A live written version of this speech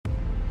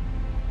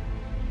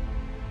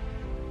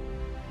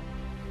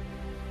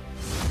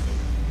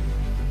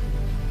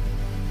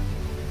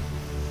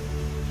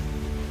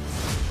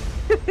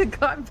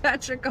Got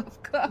Patrick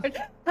off guard.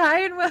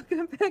 Hi, and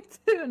welcome back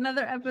to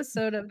another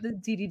episode of the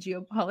DD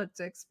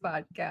Geopolitics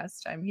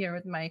podcast. I'm here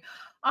with my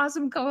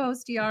awesome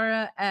co-host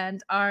Yara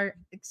and our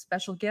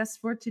special guest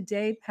for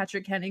today,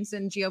 Patrick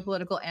Henningsen,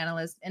 geopolitical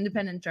analyst,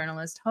 independent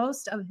journalist,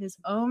 host of his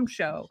own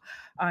show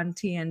on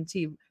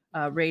TNT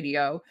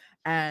radio,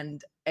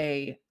 and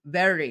a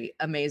very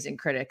amazing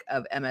critic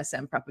of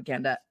MSM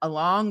propaganda,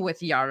 along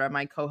with Yara,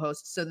 my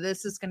co-host. So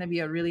this is going to be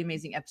a really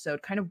amazing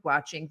episode, kind of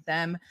watching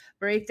them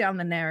break down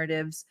the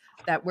narratives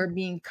that we're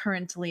being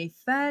currently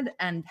fed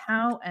and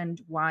how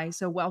and why.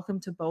 So welcome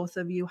to both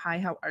of you. Hi,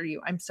 how are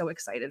you? I'm so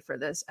excited for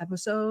this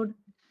episode.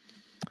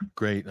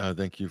 Great.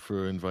 Thank you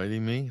for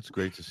inviting me. It's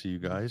great to see you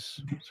guys.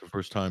 It's the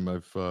first time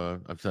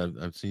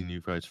I've seen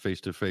you guys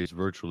face to face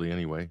virtually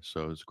anyway.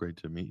 So it's great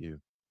to meet you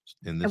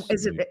in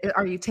this.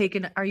 Are you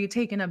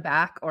taken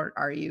aback or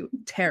are you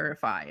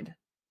terrified?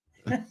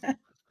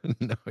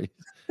 No,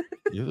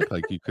 you look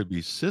like you could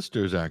be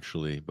sisters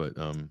actually, but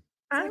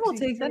I will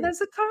take that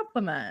as a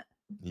compliment.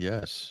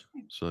 Yes.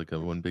 So like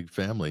one big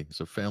family.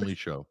 It's a family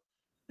show.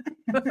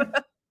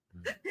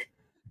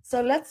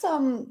 So let's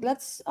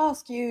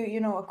ask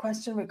you a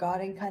question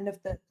regarding kind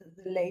of the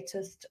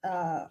latest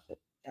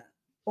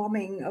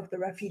bombing of the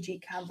refugee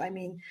camp. I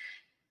mean,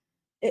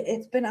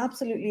 it's been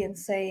absolutely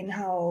insane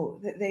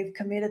how they've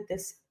committed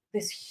this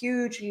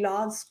huge,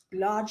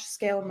 large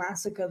scale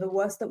massacre, the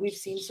worst that we've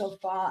seen so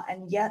far,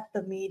 and yet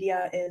the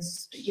media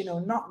is,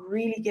 not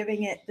really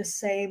giving it the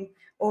same,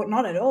 or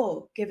not at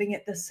all giving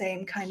it the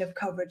same kind of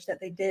coverage that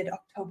they did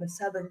October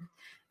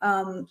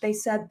 7th. They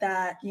said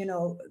that,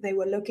 they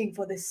were looking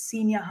for this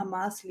senior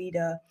Hamas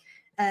leader.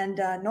 And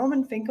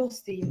Norman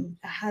Finkelstein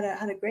had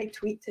a great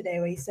tweet today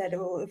where he said,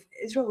 well, if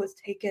Israel was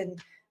taken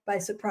by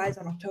surprise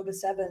on October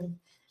 7th,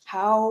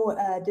 how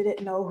did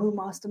it know who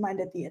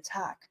masterminded the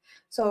attack?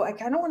 So I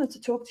kind of wanted to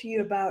talk to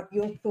you about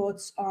your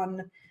thoughts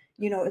on,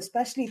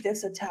 especially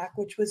this attack,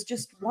 which was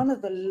just one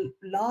of the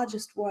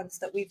largest ones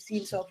that we've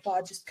seen so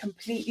far, just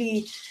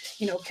completely,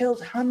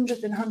 killed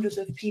hundreds and hundreds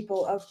of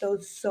people, of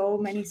those so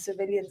many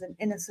civilians and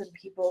innocent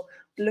people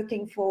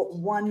looking for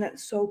one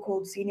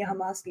so-called senior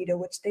Hamas leader,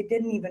 which they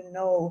didn't even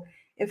know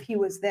if he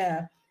was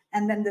there.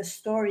 And then the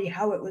story,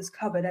 how it was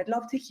covered. I'd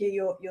love to hear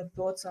your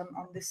thoughts on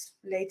this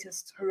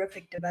latest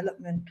horrific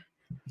development.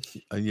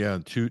 Yeah,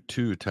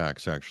 two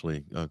attacks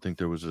actually. I think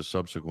there was a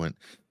subsequent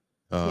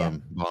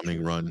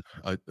bombing run,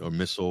 or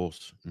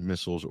missiles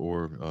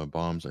or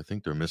bombs. I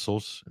think they're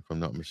missiles, if I'm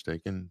not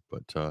mistaken.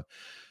 But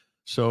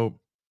so,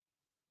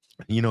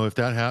 if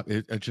that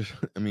happened,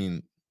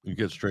 you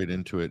get straight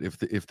into it.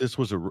 If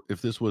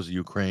this was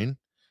Ukraine,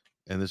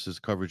 and this is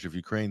coverage of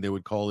Ukraine, they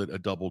would call it a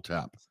double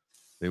tap.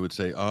 They would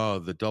say,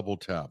 the double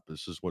tap.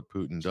 This is what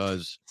Putin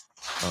does.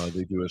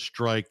 They do a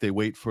strike. They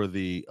wait for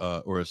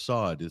or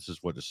Assad. This is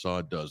what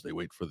Assad does. They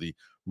wait for the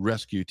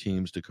rescue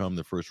teams to come,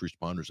 the first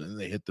responders, and then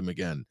they hit them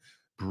again.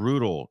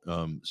 Brutal.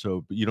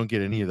 But you don't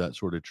get any of that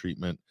sort of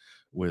treatment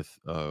with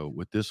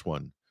this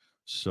one.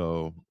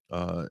 So,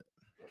 at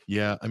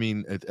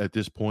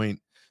this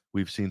point,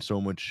 we've seen so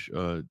much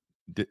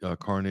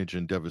carnage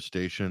and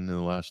devastation in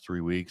the last 3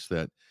 weeks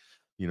that,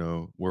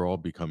 we're all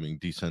becoming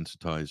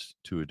desensitized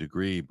to a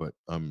degree, but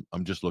I'm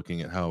just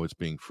looking at how it's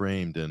being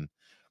framed, and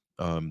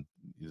the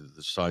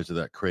size of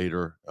that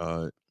crater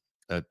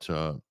at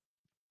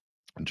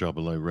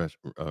Jabalai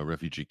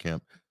refugee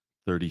camp,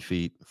 30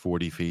 feet,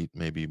 40 feet,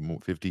 maybe more,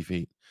 50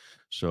 feet.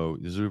 So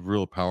these are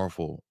real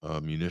powerful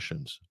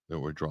munitions that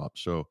were dropped.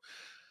 So,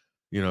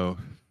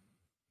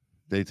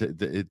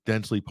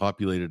 densely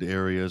populated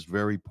areas,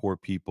 very poor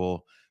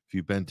people. If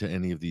you've been to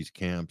any of these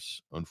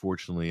camps,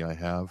 unfortunately, I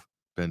have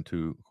been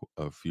to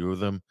a few of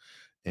them,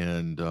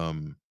 and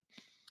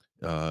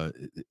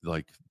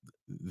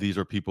these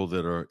are people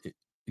that are,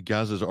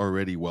 Gaza's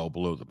already well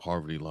below the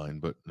poverty line,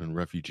 but in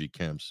refugee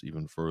camps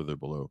even further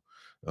below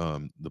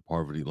the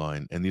poverty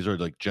line, and these are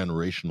like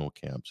generational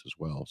camps as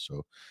well.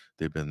 So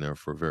they've been there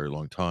for a very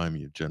long time.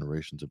 You have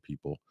generations of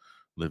people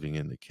living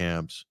in the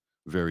camps,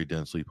 very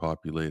densely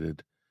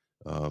populated.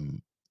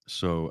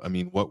 So I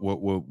mean, what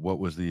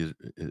was the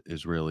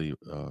Israeli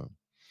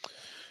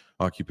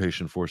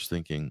occupation force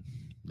thinking?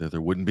 That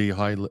there wouldn't be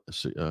high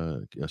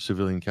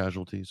civilian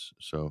casualties?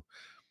 So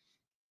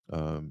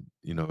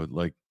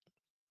like,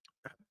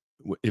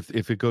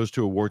 if it goes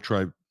to a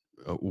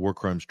war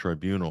crimes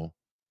tribunal,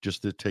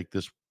 just to take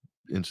this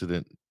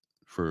incident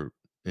for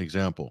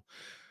example,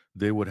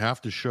 they would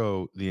have to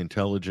show the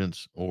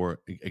intelligence or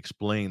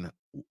explain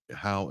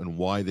how and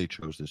why they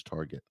chose this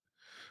target,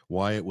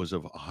 why it was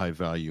of high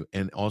value,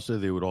 and also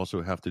they would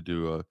also have to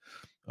do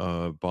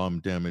a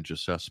bomb damage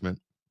assessment,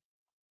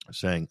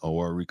 saying,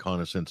 our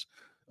reconnaissance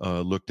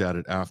looked at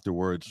it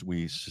afterwards.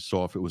 We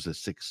saw if it was a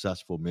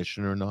successful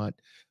mission or not.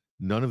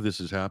 None of this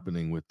is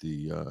happening with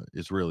the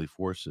Israeli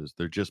forces.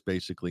 They're just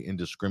basically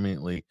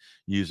indiscriminately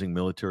using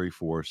military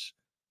force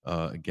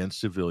against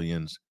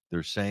civilians.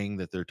 They're saying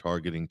that they're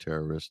targeting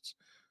terrorists.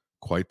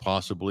 Quite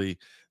possibly,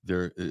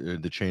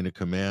 the chain of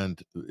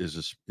command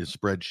is a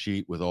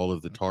spreadsheet with all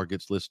of the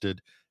targets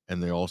listed,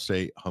 and they all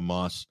say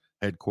Hamas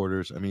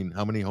headquarters. I mean,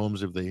 how many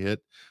homes have they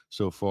hit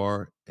so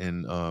far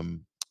in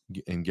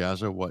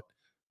Gaza? What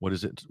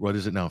is it? What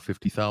is it now?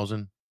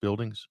 50,000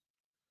 buildings,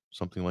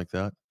 something like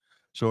that.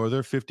 So are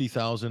there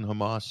 50,000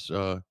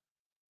 Hamas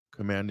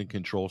command and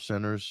control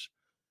centers,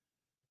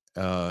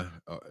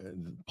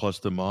 plus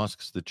the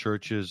mosques, the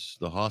churches,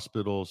 the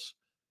hospitals,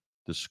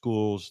 the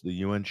schools, the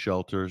UN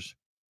shelters,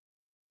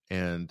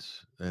 and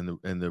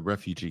the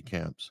refugee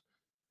camps?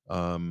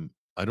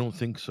 I don't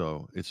think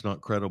so. It's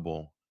not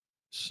credible.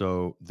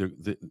 So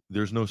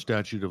there's no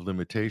statute of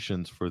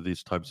limitations for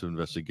these types of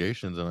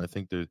investigations, and I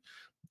think that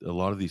a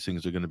lot of these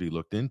things are going to be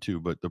looked into.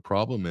 But the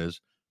problem is,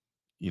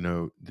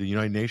 the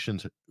United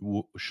Nations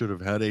should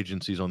have had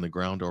agencies on the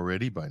ground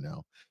already by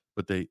now,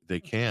 but they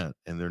can't,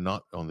 and they're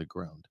not on the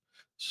ground.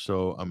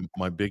 So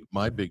my big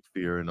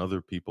fear, and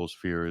other people's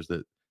fear, is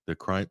that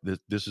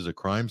this is a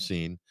crime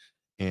scene,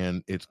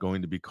 and it's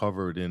going to be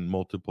covered in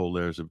multiple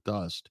layers of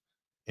dust,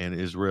 and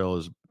Israel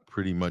is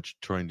pretty much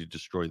trying to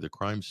destroy the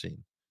crime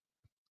scene.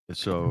 And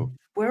so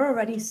We're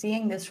already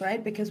seeing this,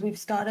 right? Because we've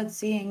started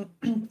seeing,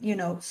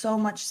 so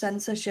much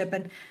censorship.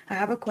 And I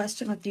have a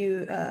question with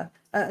you,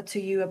 to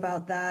you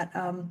about that.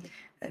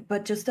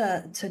 But just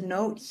to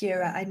note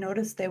here, I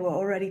noticed they were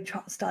already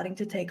starting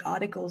to take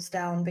articles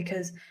down,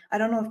 because I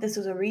don't know if this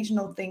is a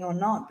regional thing or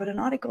not, but an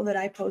article that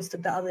I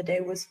posted the other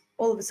day was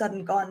all of a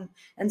sudden gone,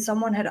 and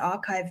someone had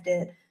archived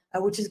it,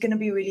 which is going to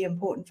be really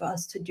important for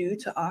us to do,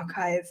 to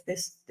archive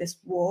this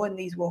war and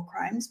these war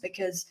crimes,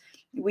 because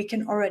we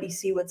can already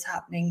see what's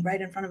happening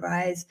right in front of our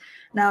eyes.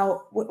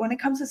 Now, when it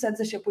comes to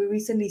censorship, we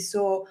recently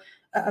saw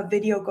a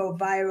video go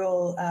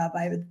viral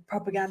by the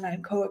Propaganda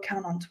and Co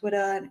account on Twitter,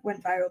 and it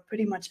went viral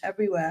pretty much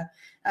everywhere,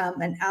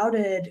 and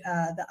outed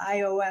the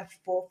IOF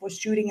for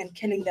shooting and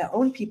killing their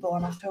own people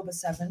on October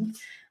 7th.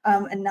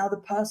 And now the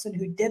person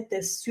who did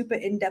this super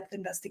in-depth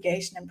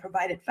investigation and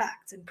provided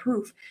facts and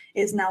proof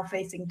is now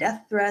facing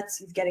death threats.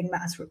 He's getting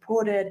mass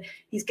reported.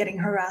 He's getting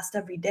harassed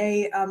every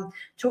day.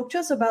 Talk to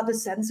us about the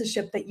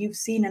censorship that you've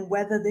seen, and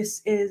whether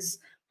this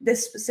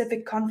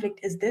specific conflict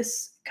is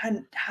this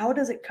how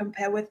does it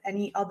compare with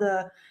any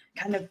other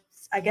kind of,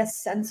 I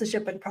guess,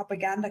 censorship and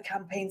propaganda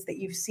campaigns that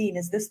you've seen?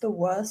 Is this the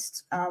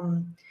worst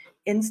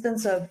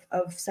instance of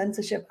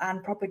censorship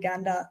and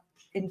propaganda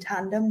in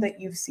tandem that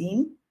you've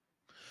seen?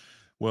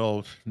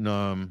 Well,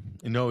 no,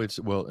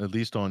 at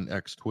least on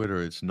X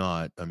Twitter, it's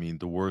not. I mean,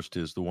 the worst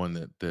is the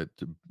one that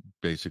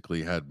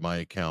basically had my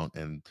account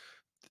and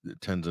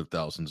tens of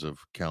thousands of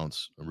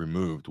accounts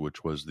removed,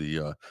 which was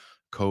the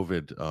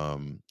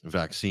COVID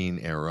vaccine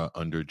era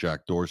under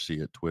Jack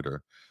Dorsey at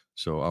Twitter.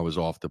 So I was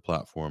off the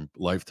platform,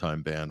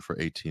 lifetime ban for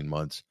 18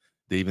 months.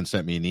 They even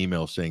sent me an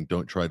email saying,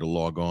 "Don't try to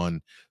log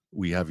on.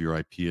 We have your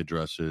IP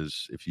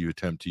addresses. If you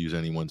attempt to use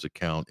anyone's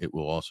account, it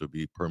will also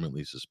be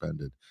permanently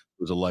suspended."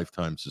 It was a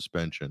lifetime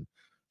suspension.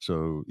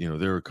 So,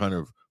 they were kind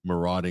of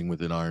marauding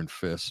with an iron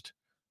fist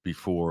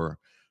before.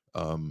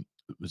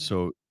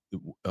 So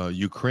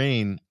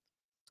Ukraine,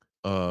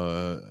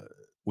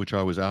 which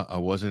I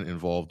wasn't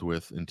involved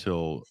with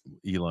until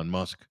Elon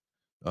Musk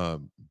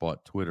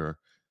bought Twitter.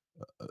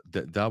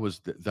 That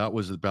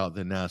was about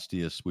the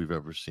nastiest we've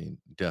ever seen.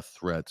 Death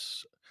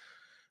threats.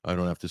 I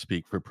don't have to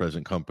speak for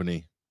present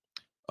company,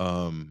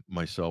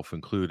 myself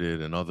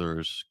included, and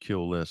others.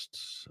 Kill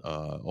lists,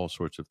 all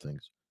sorts of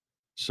things.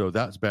 So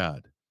that's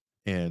bad,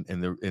 and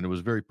it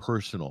was very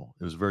personal.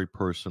 It was very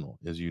personal,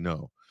 as you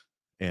know,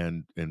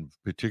 and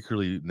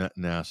particularly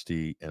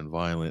nasty and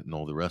violent and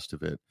all the rest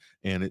of it.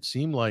 And it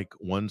seemed like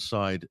one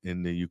side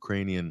in the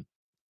Ukrainian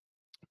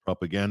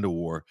propaganda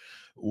war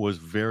was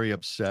very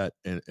upset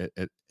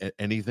at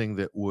anything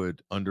that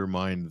would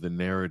undermine the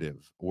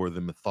narrative or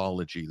the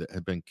mythology that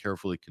had been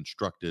carefully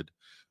constructed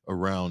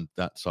around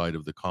that side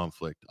of the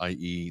conflict,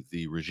 i.e.,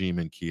 the regime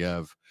in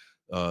Kiev,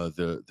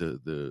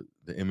 the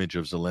image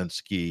of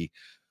Zelensky,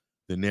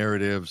 the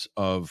narratives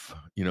of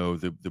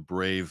the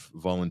brave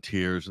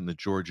volunteers and the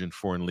Georgian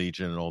Foreign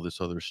Legion and all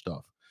this other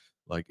stuff.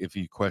 Like, if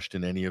you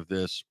question any of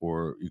this,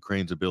 or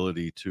Ukraine's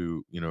ability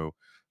to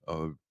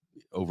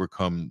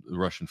overcome the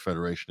Russian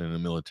Federation in a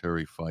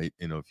military fight,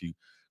 if you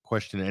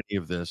question any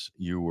of this,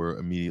 you were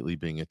immediately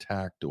being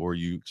attacked, or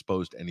you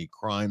exposed any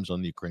crimes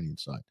on the Ukrainian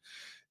side,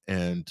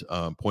 and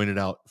pointed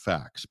out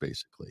facts.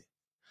 Basically,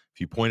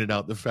 if you pointed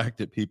out the fact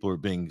that people are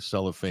being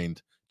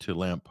cellophaned to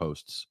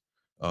lampposts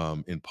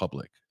in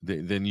public,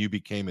 then you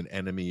became an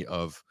enemy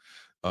of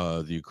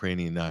the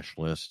Ukrainian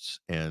nationalists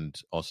and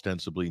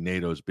ostensibly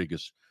NATO's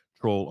biggest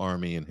troll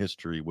army in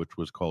history, which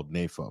was called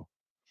NAFO.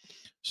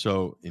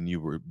 So, and you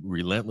were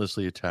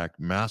relentlessly attacked,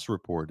 mass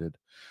reported,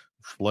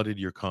 flooded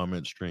your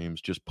comment streams,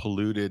 just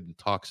polluted and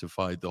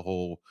toxified the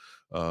whole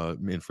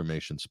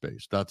information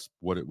space. That's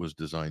what it was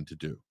designed to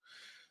do.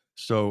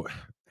 So,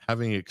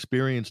 having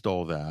experienced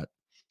all that,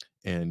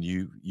 and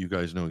you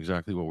guys know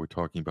exactly what we're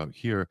talking about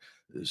here.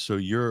 So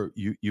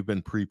you've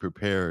been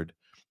pre-prepared.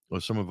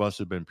 Well, some of us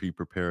have been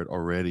pre-prepared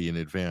already in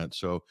advance.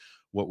 So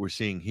what we're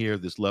seeing here,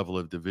 this level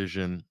of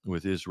division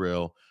with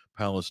Israel,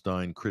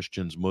 Palestine,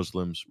 Christians,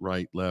 Muslims,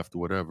 right, left,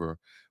 whatever,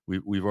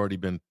 we've already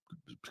been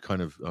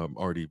kind of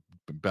already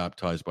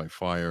baptized by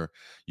fire,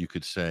 you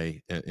could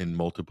say, in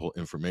multiple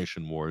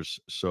information wars.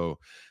 So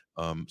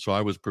so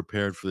I was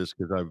prepared for this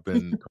because I've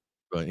been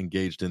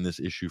engaged in this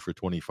issue for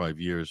 25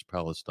 years,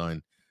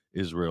 Palestine,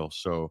 Israel.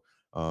 So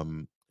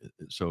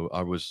so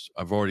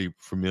I've already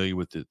familiar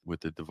with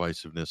the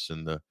divisiveness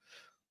and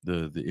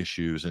the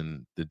issues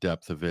and the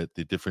depth of it,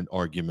 the different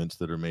arguments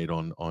that are made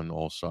on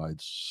all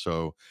sides.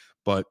 So,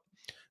 but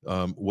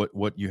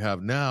what you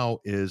have now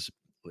is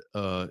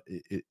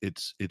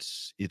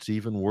it's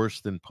even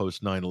worse than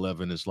post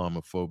 9/11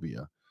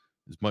 Islamophobia.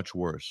 It's much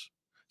worse.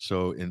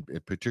 So,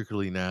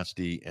 particularly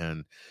nasty,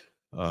 and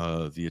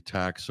the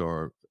attacks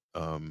are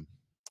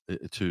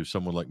to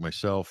someone like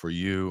myself or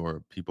you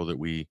or people that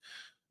we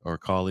are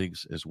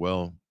colleagues as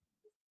well.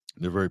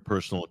 They're very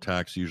personal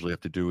attacks. Usually have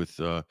to do with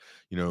you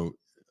know,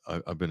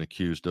 I've been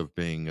accused of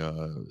being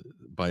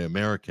by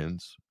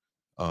Americans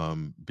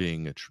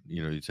being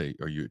you know, you say,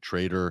 are you a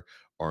traitor?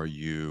 Are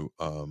you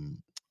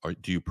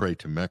do you pray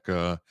to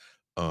Mecca?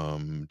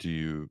 Do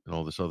you, and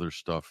all this other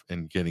stuff,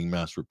 and getting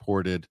mass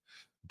reported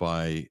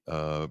by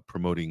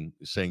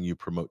saying you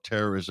promote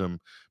terrorism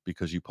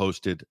because you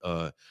posted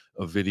a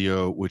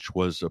video which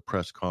was a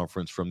press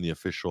conference from the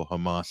official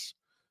Hamas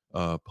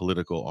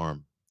political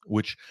arm,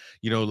 which,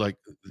 you know, like,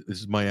 this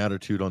is my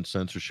attitude on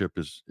censorship,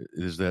 is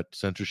that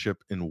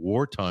censorship in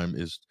wartime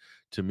is,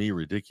 to me,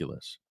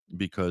 ridiculous,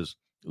 because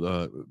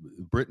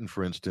Britain,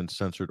 for instance,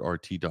 censored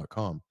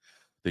RT.com.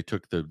 They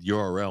took the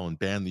URL and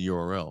banned the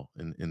URL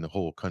in the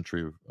whole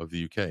country of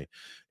the UK.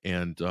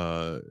 And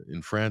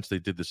in France, they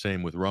did the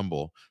same with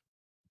Rumble,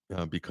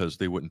 because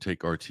they wouldn't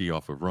take RT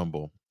off of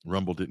Rumble.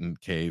 Rumble didn't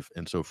cave,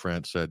 and so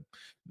France said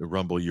the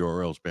Rumble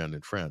URL is banned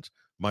in France.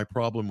 My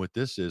problem with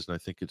this is, and I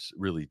think it's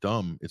really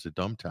dumb, it's a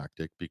dumb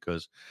tactic,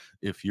 because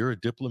if you're a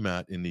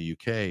diplomat in the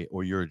UK,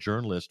 or you're a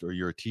journalist, or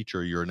you're a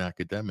teacher, or you're an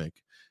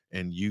academic,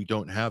 and you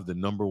don't have the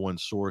number one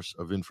source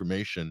of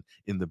information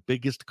in the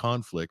biggest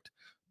conflict,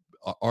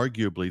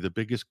 arguably the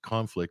biggest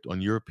conflict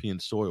on European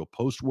soil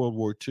post World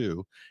War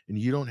II, and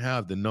you don't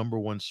have the number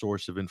one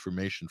source of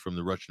information from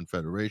the Russian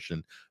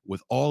Federation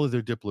with all of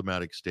their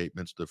diplomatic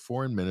statements, the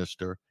foreign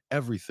minister,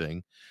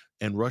 everything,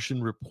 and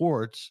Russian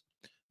reports,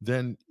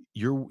 then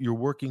you're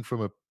working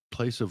from a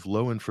place of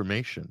low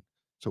information.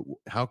 So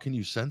how can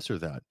you censor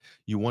that?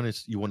 You want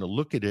to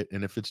look at it,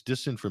 and if it's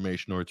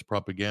disinformation or it's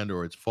propaganda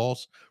or it's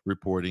false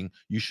reporting,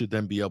 you should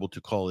then be able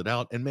to call it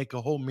out and make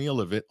a whole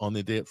meal of it on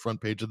the front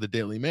page of the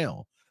Daily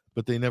Mail.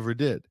 But they never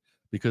did,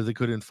 because they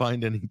couldn't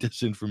find any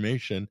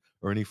disinformation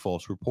or any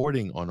false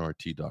reporting on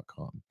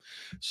RT.com.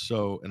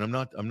 So, and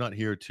I'm not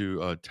here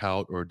to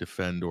tout or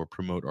defend or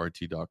promote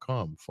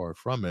RT.com. Far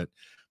from it.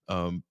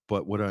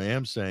 But what I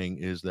am saying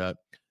is that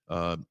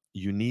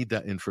you need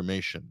that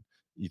information.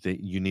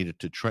 You need it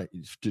to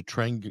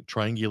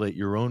triangulate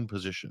your own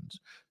positions,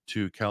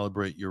 to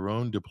calibrate your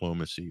own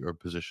diplomacy or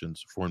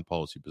positions, foreign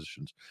policy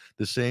positions.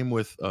 The same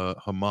with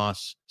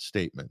Hamas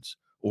statements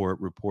or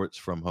reports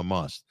from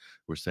Hamas.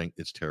 We're saying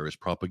it's terrorist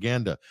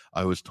propaganda.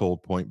 I was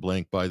told point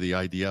blank by the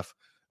IDF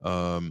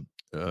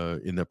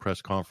in the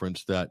press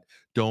conference that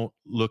don't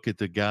look at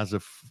the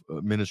Gaza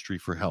Ministry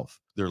for Health.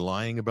 They're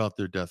lying about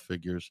their death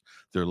figures.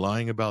 They're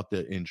lying about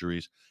their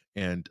injuries.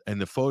 And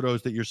the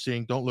photos that you're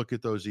seeing, don't look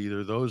at those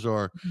either. Those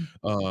are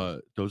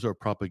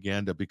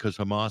propaganda, because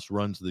Hamas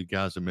runs the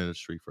Gaza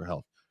Ministry for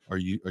Health. Are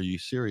you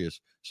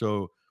serious?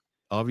 So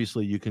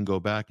obviously you can go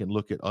back and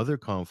look at other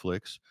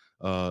conflicts,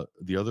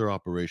 the other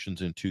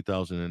operations in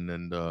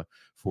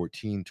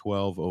 2014,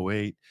 12,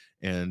 08,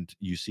 and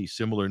you see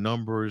similar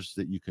numbers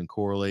that you can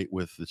correlate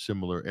with the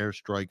similar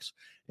airstrikes,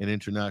 and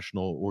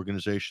international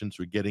organizations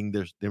were getting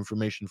their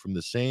information from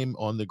the same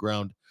on the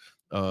ground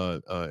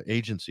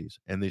agencies.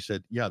 And they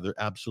said, yeah, they're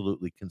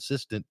absolutely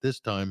consistent this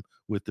time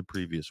with the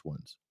previous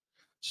ones.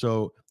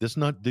 So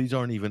these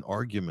aren't even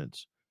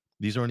arguments.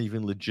 These aren't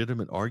even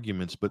legitimate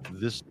arguments, but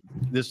this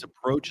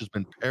approach has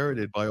been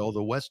parroted by all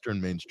the Western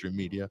mainstream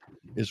media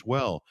as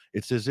well.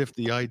 It's as if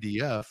the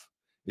IDF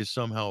is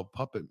somehow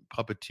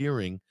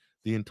puppeteering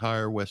the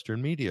entire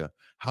Western media.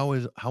 How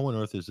on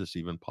earth is this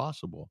even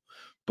possible?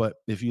 But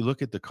if you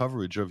look at the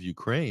coverage of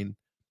Ukraine,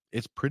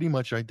 it's pretty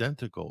much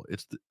identical.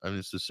 It's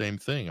the same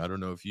thing. I don't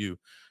know if you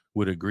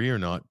would agree or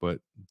not, but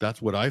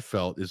that's what I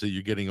felt, is that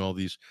you're getting all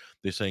these,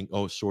 they're saying,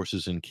 oh,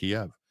 sources in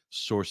Kiev,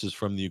 sources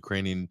from the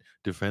Ukrainian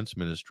Defense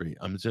Ministry.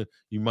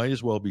 You might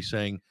as well be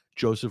saying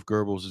Joseph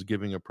Goebbels is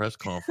giving a press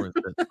conference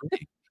at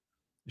 3,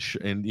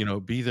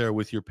 and be there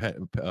with your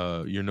pen,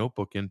 your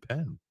notebook and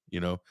pen.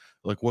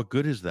 Like, what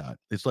good is that?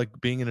 It's like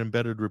being an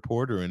embedded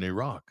reporter in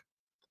Iraq.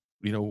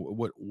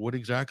 What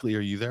exactly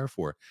are you there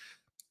for?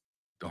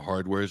 The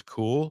hardware is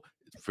cool.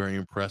 It's very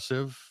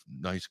impressive.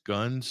 Nice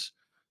guns.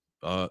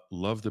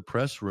 Love the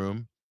press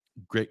room.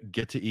 Great.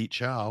 Get to eat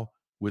chow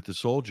with the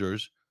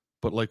soldiers.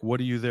 But, like, what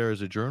are you there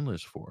as a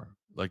journalist for?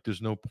 Like,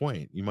 there's no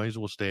point. You might as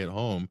well stay at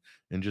home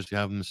and just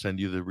have them send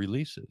you the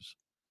releases,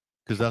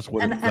 because that's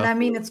what. And I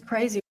mean, it's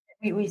crazy.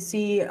 We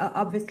see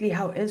obviously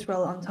how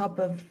Israel, on top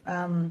of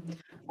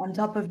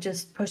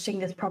just pushing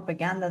this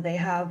propaganda, they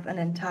have an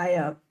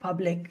entire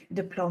public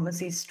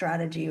diplomacy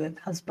strategy with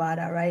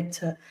Hasbara, right?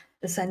 To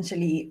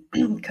essentially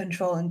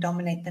control and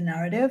dominate the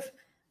narrative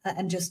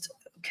and just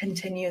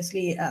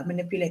continuously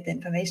manipulate the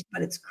information.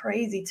 But it's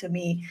crazy to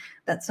me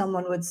that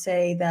someone would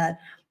say that,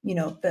 you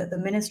know, the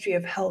Ministry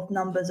of Health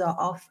numbers are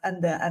off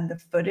and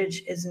the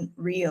footage isn't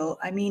real.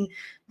 I mean,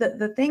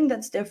 the thing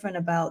that's different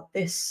about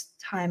this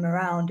time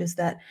around is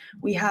that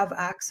we have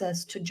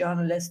access to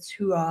journalists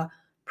who are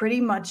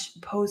pretty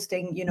much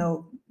posting, you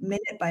know,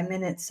 minute by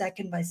minute,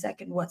 second by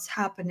second, what's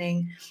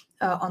happening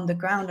on the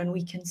ground, and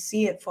we can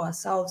see it for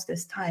ourselves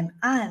this time.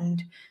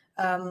 And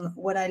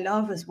what I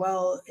love as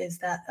well is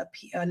that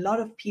a lot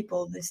of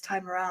people this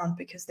time around,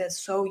 because they're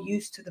so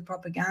used to the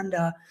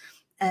propaganda,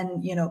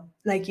 and you know,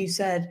 like you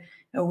said,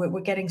 you know,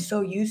 we're getting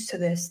so used to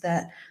this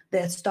that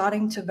they're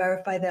starting to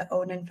verify their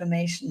own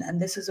information,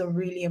 and this is a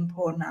really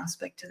important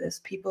aspect to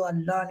this. People are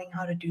learning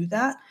how to do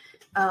that,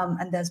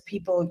 and there's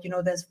people, you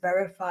know, there's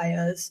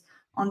verifiers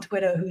on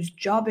Twitter whose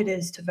job it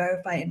is to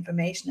verify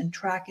information and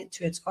track it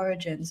to its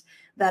origins,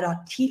 that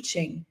are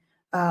teaching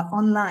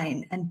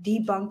online and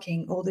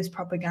debunking all this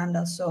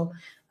propaganda. So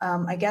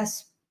I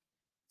guess,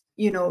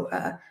 you know,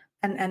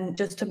 and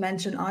just to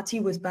mention,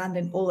 RT was banned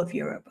in all of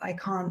Europe. I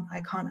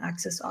can't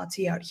access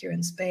RT out here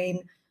in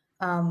Spain.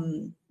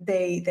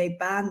 They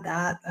banned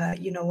that.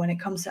 You know, when it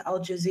comes to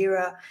Al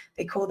Jazeera,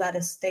 they call that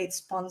a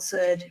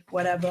state-sponsored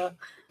whatever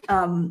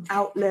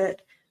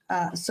outlet.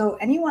 So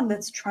anyone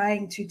that's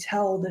trying to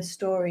tell the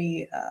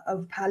story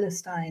of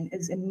Palestine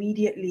is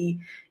immediately,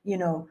 you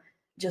know,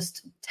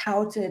 just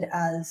touted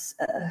as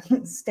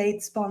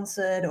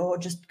state-sponsored or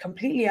just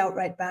completely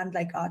outright banned,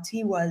 like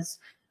RT was.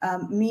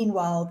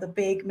 Meanwhile, the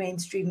big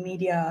mainstream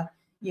media,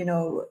 you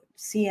know,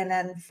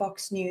 CNN,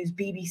 Fox News,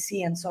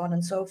 BBC, and so on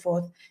and so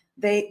forth,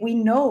 we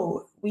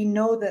know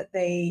that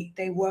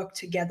they work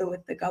together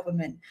with the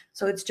government.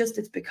 So it's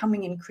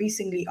becoming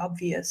increasingly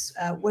obvious.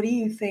 What do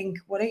you think?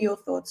 What are your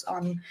thoughts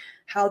on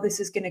how this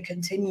is going to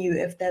continue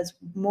if there's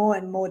more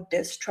and more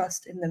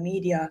distrust in the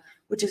media,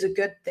 which is a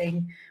good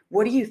thing?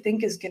 What do you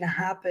think is going to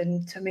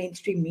happen to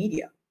mainstream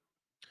media?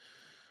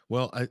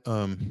 Well,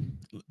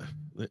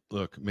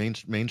 look,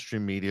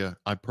 mainstream media.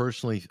 I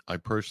personally,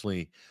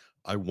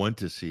 I want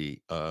to see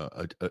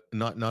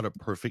not a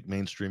perfect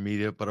mainstream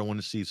media, but I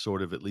want to see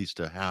sort of at least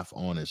a half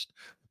honest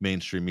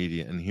mainstream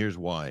media. And here's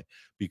why: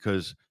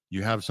 because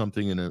you have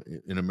something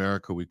in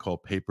America we call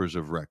papers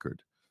of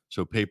record.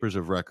 So papers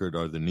of record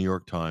are the New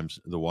York Times,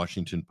 the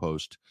Washington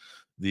Post,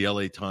 the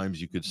LA Times.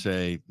 You could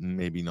say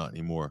maybe not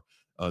anymore.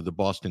 The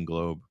Boston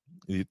Globe.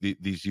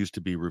 These used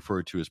to be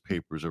referred to as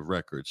papers of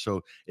record.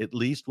 So at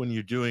least when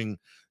you're doing,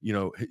 you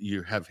know,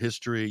 you have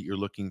history, you're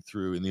looking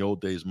through, in the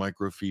old days,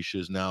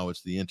 microfiches, now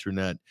it's the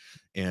internet,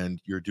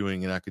 and you're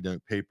doing an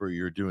academic paper,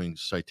 you're doing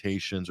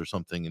citations or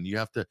something, and you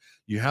have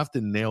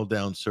to nail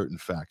down certain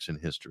facts in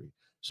history.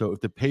 So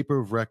if the paper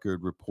of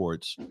record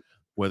reports,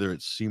 whether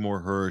it's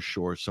Seymour Hersh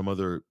or some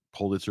other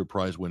Pulitzer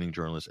Prize winning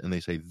journalist, and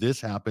they say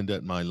this happened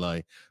at My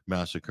Lai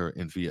massacre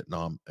in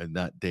Vietnam and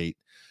that date,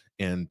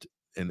 and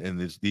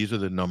these are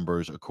the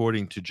numbers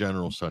according to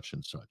General such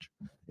and such.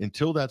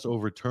 Until that's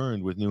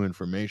overturned with new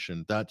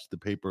information, that's the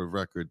paper of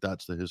record,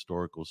 that's the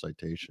historical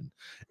citation.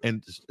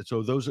 And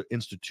so those are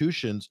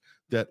institutions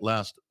that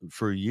last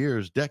for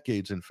years,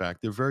 decades, in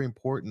fact. They're very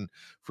important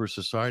for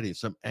society.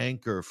 It's some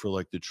anchor for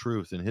like the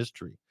truth in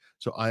history.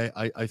 So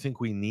I think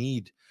we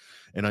need,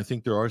 and I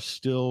think there's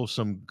still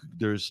some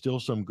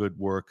good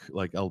work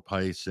like El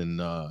País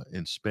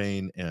in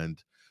Spain,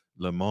 and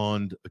Le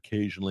Monde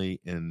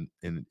occasionally in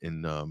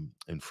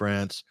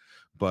France.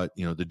 But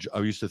you know, I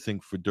used to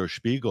think for Der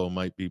Spiegel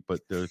might be,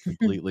 but they're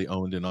completely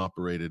owned and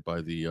operated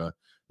by the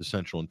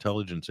Central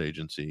Intelligence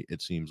Agency,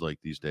 it seems like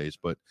these days.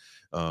 But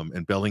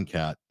and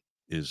Bellingcat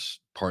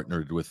is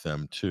partnered with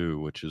them too,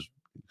 which is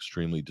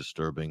extremely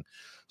disturbing.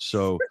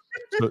 So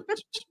so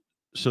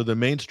so the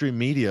mainstream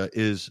media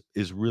is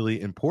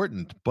really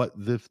important, but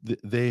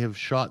they have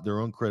shot their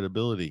own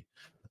credibility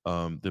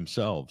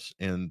themselves,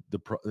 and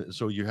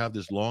so you have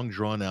this long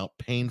drawn out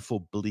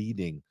painful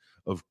bleeding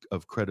of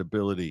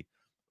credibility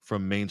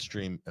from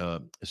mainstream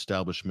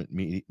establishment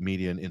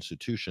media and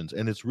institutions,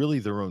 and it's really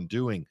their own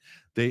doing.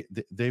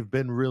 They've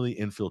been really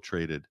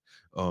infiltrated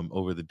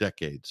over the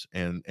decades,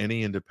 and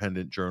any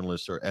independent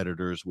journalists or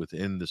editors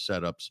within the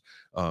setups,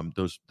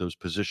 those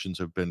positions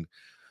have been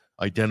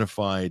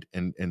identified,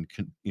 and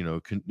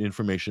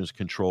information is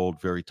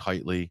controlled very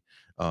tightly,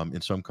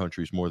 in some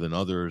countries more than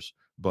others.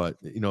 But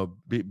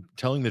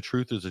telling the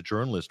truth as a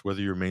journalist,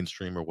 whether you're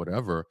mainstream or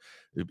whatever,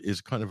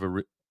 is kind of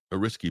a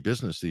risky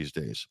business these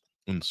days.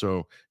 And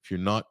so if you're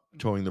not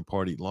towing the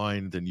party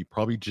line, then you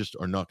probably just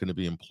are not going to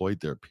be employed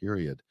there,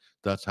 period.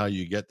 That's how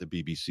you get the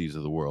BBCs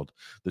of the world,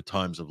 the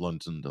Times of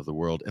London of the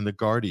world, and the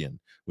Guardian,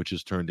 which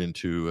has turned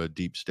into a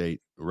deep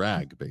state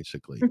rag,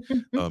 basically,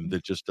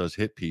 that just does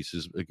hit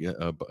pieces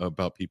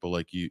about people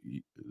like you,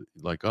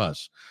 like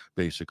us,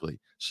 basically.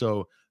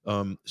 So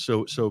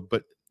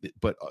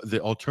but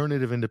the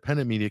alternative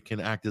independent media can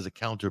act as a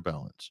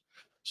counterbalance.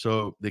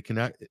 So they can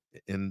act,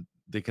 and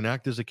they can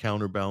act as a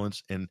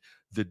counterbalance, and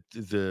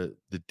the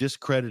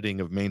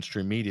discrediting of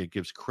mainstream media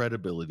gives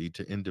credibility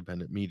to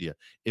independent media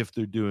if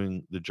they're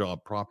doing the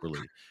job properly.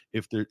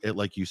 If they're,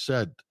 like you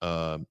said,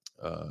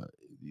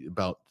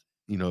 about,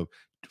 you know,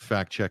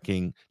 fact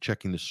checking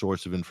the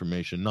source of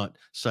information, not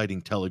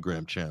citing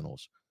Telegram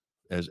channels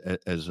as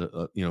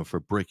you know,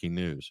 for breaking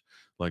news,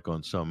 like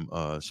on some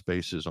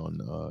spaces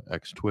on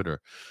X Twitter.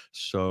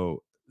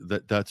 So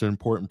that's an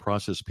important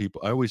process.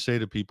 People, I always say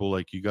to people,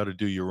 like, you got to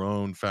do your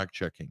own fact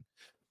checking.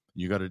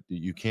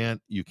 You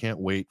can't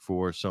wait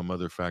for some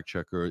other fact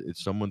checker.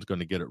 It's someone's going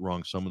to get it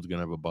wrong. Someone's going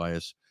to have a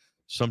bias.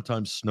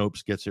 Sometimes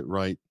Snopes gets it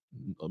right.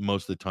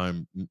 Most of the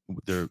time,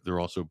 they're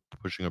also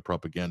pushing a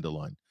propaganda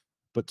line.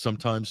 But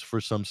sometimes for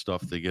some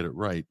stuff they get it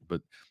right.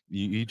 But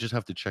you just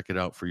have to check it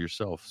out for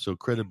yourself. So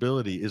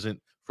credibility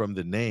isn't from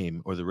the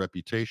name or the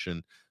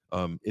reputation.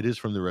 It is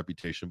from the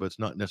reputation, but it's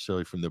not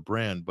necessarily from the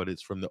brand. But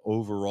it's from the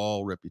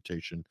overall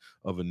reputation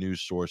of a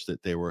news source,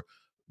 that they were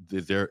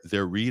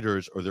their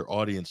readers or their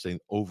audience saying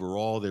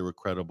overall they were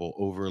credible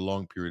over a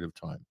long period of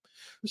time.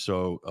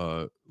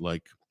 So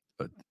like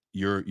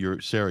your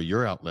Sarah,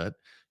 your outlet,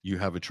 you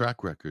have a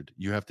track record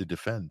you have to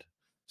defend.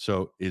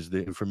 So is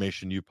the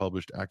information you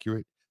published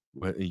accurate?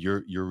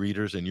 Your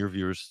readers and your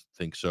viewers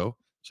think so,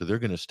 so they're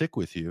going to stick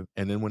with you.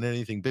 And then when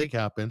anything big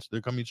happens,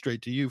 they're coming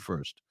straight to you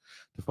first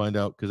to find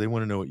out, because they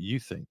want to know what you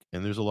think.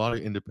 And there's a lot of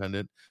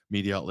independent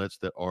media outlets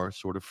that are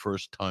sort of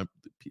first time,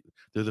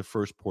 they're the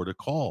first port of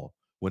call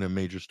when a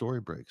major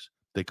story breaks.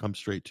 They come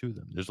straight to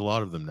them. There's a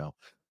lot of them now.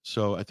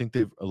 So I think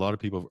a lot of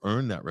people have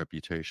earned that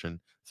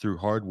reputation through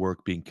hard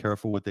work, being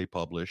careful what they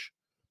publish,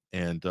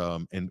 and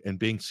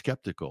being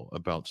skeptical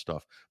about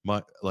stuff.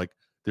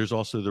 There's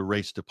also the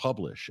race to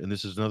publish, and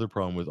this is another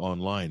problem with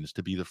online, is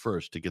to be the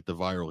first, to get the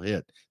viral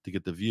hit, to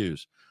get the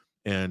views.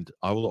 And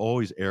I will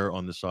always err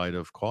on the side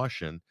of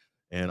caution.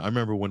 And I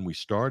remember when we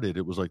started,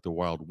 it was like the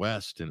Wild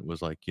West, and it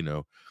was like, you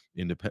know,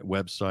 independent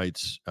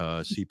websites,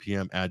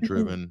 CPM, ad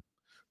driven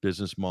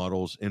business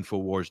models,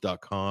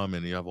 Infowars.com,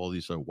 and you have all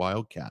these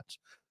wildcats.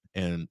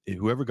 And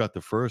whoever got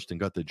the first and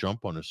got the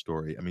jump on a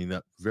story, I mean,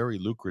 that very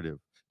lucrative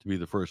to be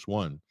the first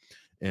one.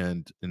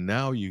 And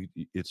now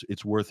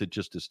it's worth it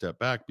just to step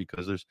back,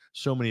 because there's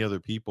so many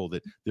other people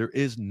that there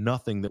is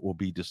nothing that will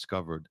be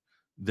discovered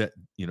that,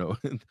 you know,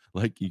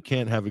 like, you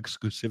can't have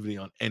exclusivity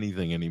on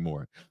anything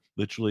anymore.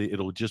 Literally,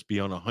 it'll just be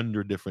on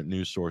 100 different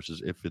news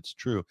sources if it's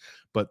true.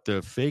 But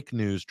the fake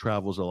news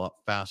travels a lot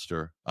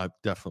faster.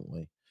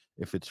 Definitely,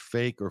 if it's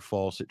fake or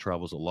false, it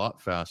travels a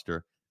lot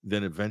faster,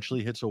 then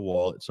eventually hits a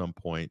wall at some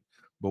point.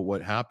 But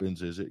what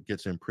happens is it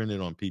gets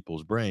imprinted on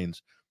people's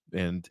brains,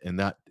 and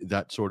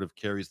that sort of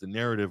carries the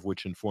narrative,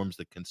 which informs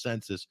the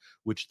consensus,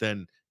 which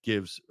then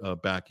gives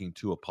backing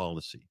to a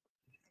policy.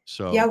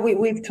 So yeah,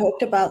 we've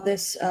talked about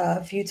this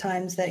a few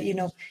times, that, you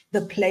know,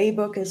 the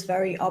playbook is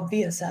very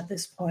obvious at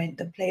this point.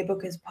 The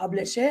playbook is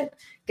publish it,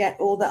 get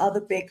all the other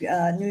big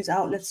news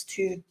outlets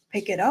to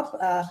pick it up,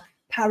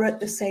 parrot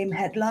the same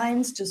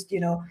headlines, just,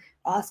 you know,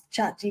 ask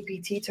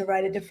ChatGPT to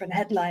write a different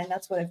headline.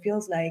 That's what it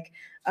feels like.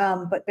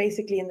 But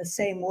basically in the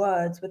same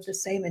words, with the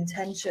same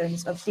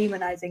intentions of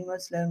demonizing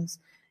Muslims.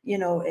 You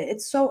know,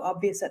 it's so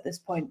obvious at this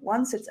point.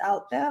 Once it's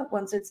out there,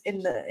 once it's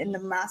in the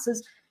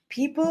masses,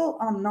 people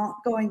are not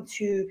going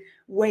to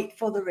wait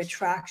for the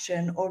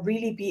retraction or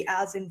really be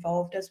as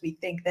involved as we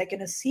think. They're going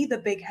to see the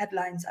big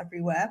headlines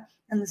everywhere.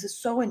 And this is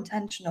so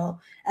intentional.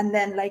 And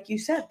then, like you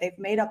said, they've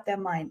made up their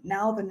mind.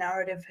 Now the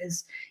narrative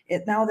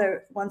now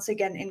they're once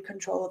again in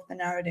control of the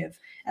narrative,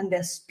 and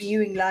they're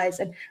spewing lies.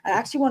 And I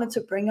actually wanted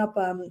to bring up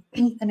an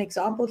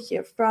example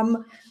here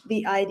from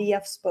the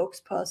IDF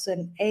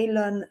spokesperson,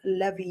 Eilon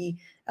Levy,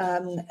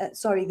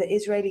 the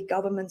Israeli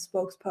government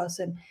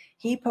spokesperson.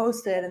 He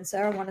posted, and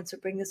Sarah wanted to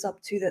bring this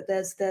up too, that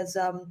there's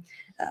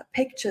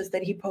pictures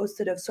that he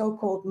posted of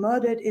so-called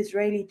murdered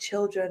Israeli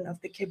children of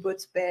the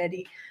kibbutz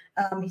Be'eri.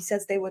 He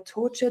says they were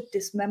tortured,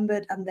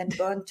 dismembered, and then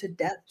burned to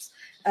death.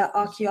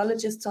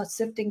 Archaeologists are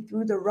sifting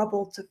through the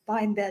rubble to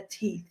find their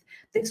teeth.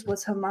 This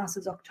was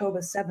Hamas's October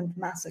 7th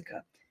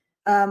massacre.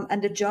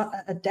 And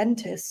a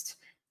dentist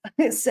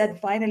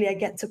said, finally, I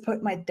get to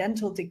put my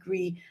dental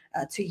degree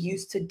to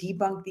use to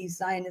debunk these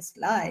Zionist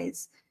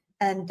lies.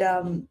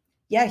 And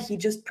he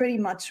just pretty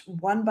much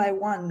one by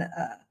one,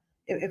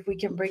 if we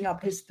can bring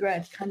up his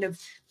thread, kind of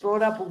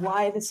brought up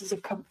why this is a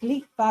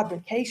complete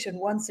fabrication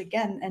once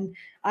again. And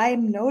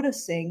I'm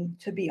noticing,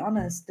 to be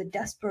honest, the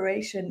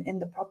desperation in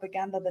the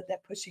propaganda that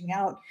they're pushing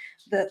out,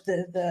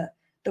 the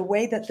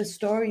way that the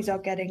stories are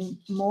getting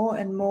more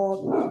and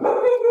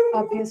more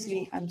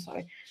obviously,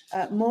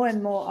 more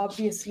and more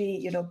obviously,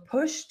 you know,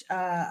 pushed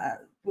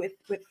with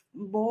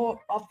more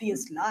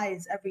obvious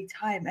lies every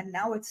time. And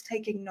now it's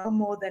taking no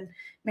more than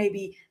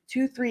maybe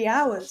 2-3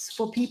 hours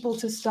for people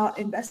to start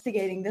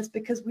investigating this,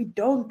 because we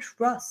don't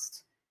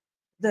trust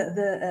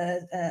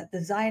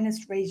the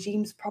Zionist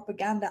regime's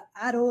propaganda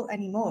at all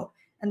anymore.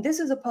 And this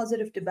is a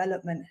positive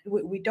development.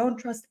 We don't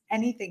trust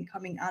anything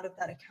coming out of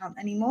that account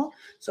anymore.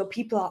 So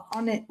people are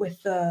on it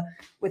with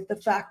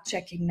the fact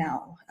checking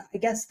now. I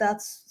guess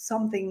that's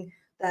something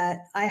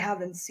that I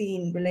haven't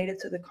seen related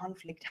to the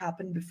conflict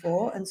happen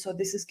before. And so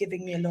this is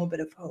giving me a little bit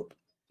of hope.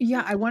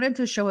 Yeah, I wanted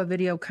to show a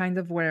video kind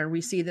of where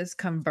we see this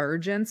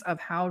convergence of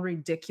how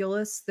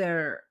ridiculous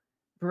their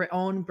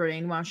own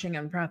brainwashing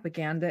and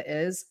propaganda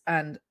is.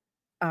 And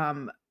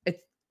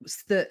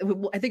it's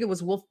I think it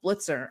was Wolf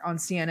Blitzer on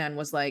CNN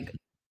was like,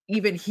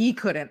 even he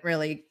couldn't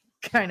really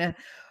kind of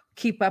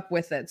keep up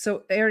with it.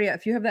 So, Aria,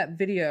 if you have that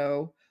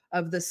video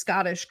of the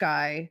Scottish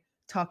guy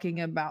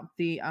talking about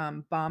the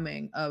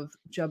bombing of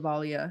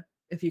Jabalia,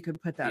 if you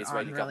could put that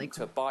on really quick.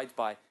 To abide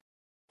by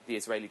the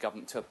Israeli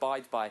government, to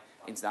abide by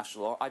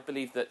international law. I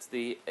believe that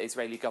the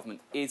Israeli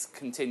government is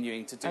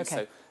continuing to do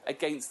so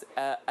against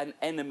an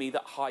enemy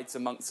that hides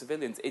amongst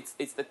civilians.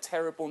 It's the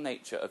terrible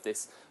nature of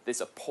this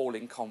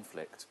appalling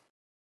conflict.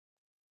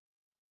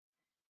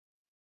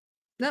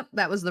 Nope,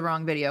 that was the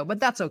wrong video, but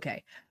that's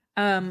okay.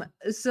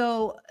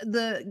 So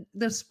the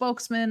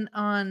spokesman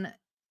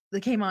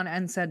came on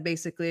and said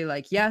basically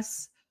like,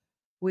 yes,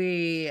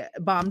 we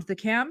bombed the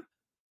camp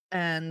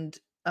and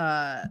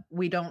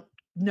we don't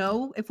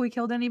know if we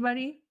killed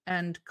anybody,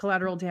 and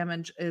collateral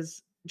damage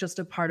is just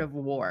a part of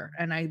war.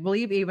 And I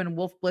believe even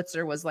Wolf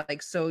Blitzer was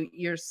like, so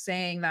you're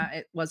saying that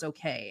it was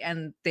okay?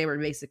 And they were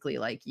basically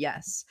like,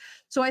 yes.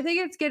 So I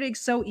think it's getting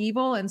so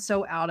evil and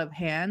so out of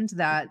hand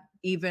that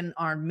even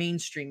our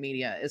mainstream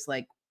media is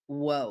like,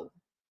 whoa,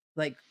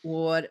 like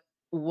what?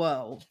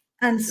 Whoa.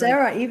 And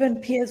Sarah, even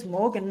Piers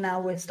Morgan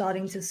now we're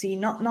starting to see,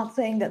 not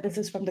saying that this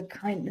is from the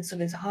kindness of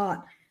his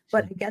heart,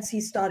 but I guess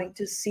he's starting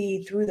to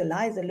see through the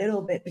lies a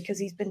little bit, because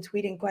he's been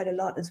tweeting quite a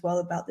lot as well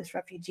about this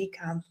refugee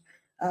camp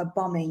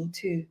bombing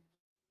too.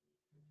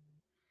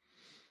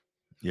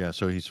 Yeah,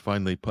 so he's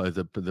finally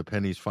the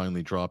penny's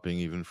finally dropping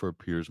even for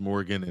Piers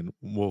Morgan and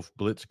Wolf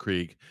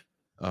Blitzkrieg.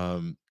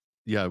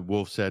 Yeah,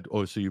 Wolf said,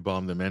 "Oh, so you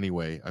bombed them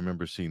anyway?" I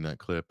remember seeing that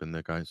clip, and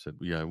the guy said,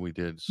 "Yeah, we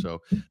did." So,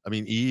 I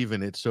mean,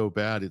 even it's so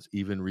bad, it's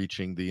even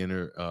reaching the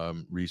inner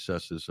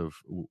recesses of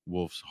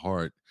Wolf's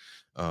heart.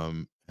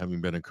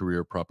 Having been a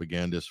career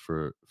propagandist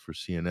for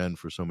CNN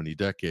for so many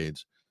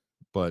decades,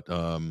 but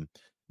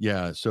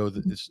yeah, so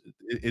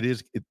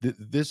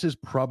this is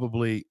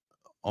probably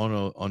on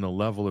a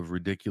level of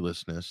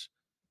ridiculousness,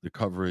 the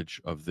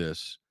coverage of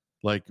this.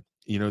 Like,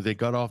 they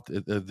got off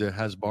the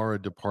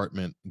Hasbara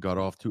department got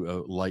off to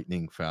a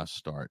lightning fast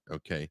start.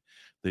 Okay,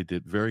 they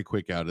did very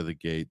quick out of the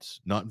gates,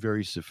 not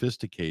very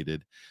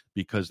sophisticated,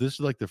 because this is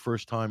like the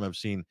first time I've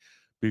seen.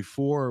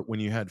 Before, when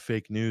you had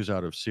fake news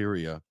out of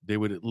Syria, they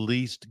would at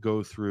least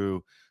go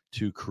through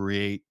to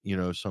create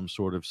some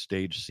sort of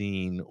stage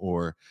scene,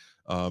 or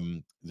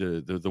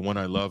the one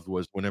I loved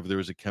was whenever there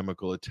was a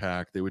chemical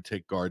attack, they would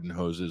take garden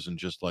hoses and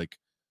just like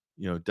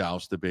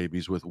douse the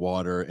babies with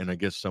water, and I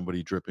guess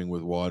somebody dripping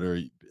with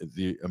water,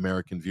 the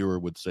American viewer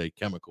would say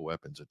chemical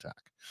weapons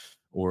attack.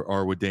 Or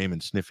Arwa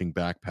Damon sniffing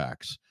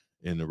backpacks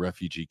in a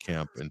refugee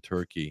camp in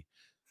Turkey,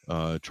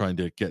 trying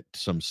to get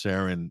some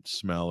sarin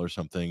smell or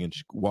something, and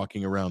she's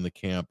walking around the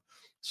camp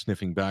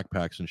sniffing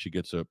backpacks, and she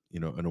gets an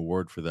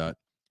award for that,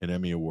 an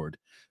Emmy award.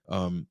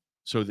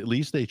 So at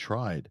least they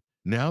tried.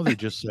 Now they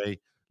just say,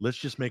 let's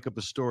just make up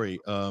a story.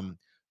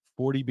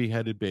 40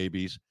 beheaded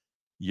babies.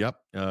 Yep.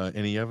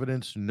 Any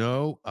evidence?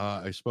 No.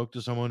 I spoke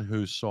to someone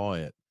who saw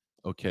it.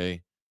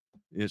 Okay.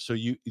 So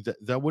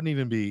that wouldn't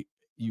even be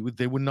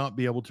they would not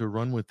be able to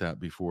run with that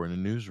before in a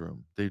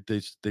newsroom. They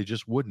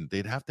just wouldn't.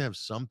 They'd have to have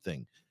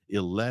something, a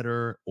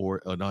letter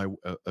or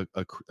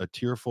a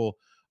tearful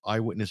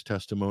eyewitness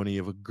testimony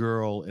of a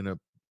girl in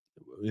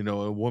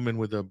a woman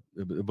with a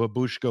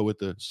babushka with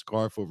a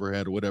scarf over her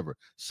head or whatever,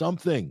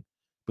 something,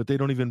 but they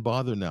don't even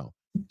bother now.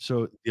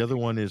 So the other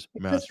one is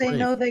mass rape. Because they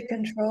know they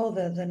control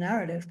the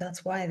narrative.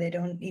 That's why they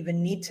don't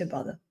even need to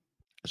bother.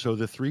 So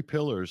the three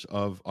pillars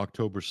of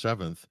October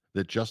 7th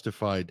that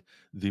justified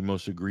the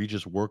most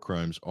egregious war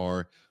crimes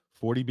are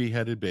 40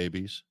 beheaded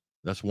babies.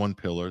 That's one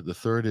pillar. The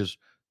third is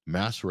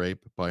mass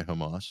rape by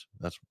Hamas.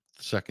 That's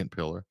the second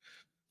pillar.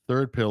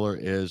 Third pillar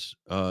is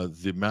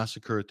the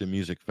massacre at the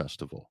music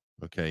festival.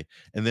 Okay.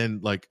 And then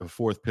like a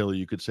fourth pillar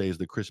you could say is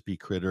the crispy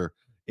critter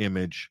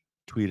image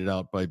tweeted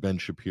out by Ben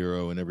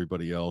Shapiro and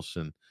everybody else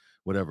and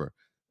whatever.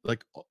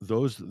 Like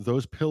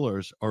those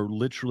pillars are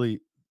literally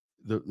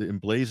the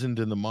emblazoned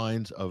in the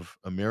minds of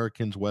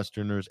Americans,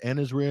 Westerners, and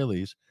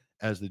Israelis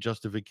as the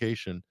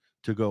justification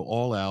to go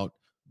all out.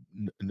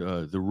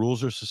 The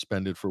rules are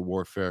suspended for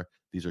warfare.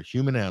 These are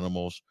human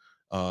animals,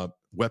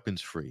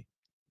 weapons free.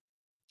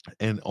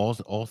 And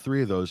all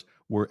three of those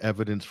were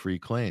evidence-free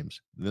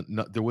claims.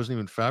 There wasn't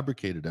even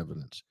fabricated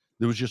evidence.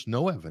 There was just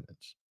no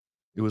evidence.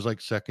 It was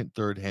like second,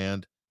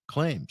 third-hand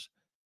claims.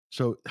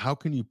 So how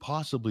can you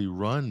possibly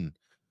run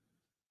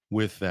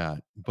with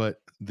that?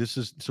 But this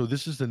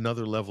is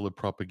another level of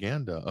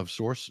propaganda, of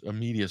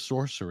media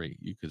sorcery,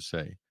 you could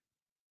say,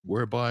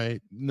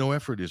 whereby no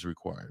effort is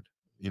required.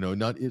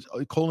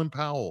 Colin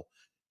Powell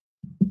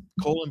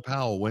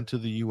went to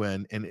the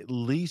UN, and at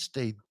least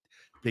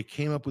they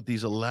came up with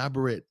these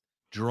elaborate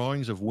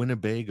drawings of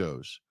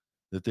Winnebagos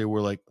that they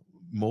were like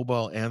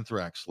mobile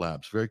anthrax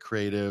labs, very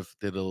creative,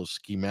 did a little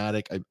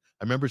schematic.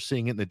 I remember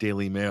seeing it in the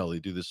Daily Mail. They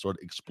do this sort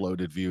of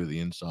exploded view of the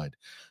inside.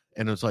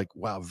 And it was like,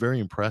 wow, very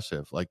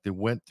impressive. Like they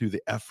went through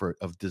the effort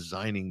of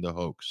designing the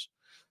hoax,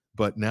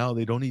 but now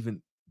they don't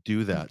even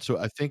do that. So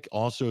I think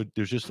also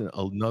there's just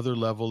another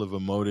level of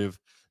emotive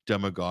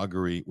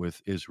demagoguery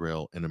with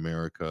Israel and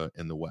America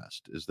and the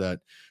West. Is that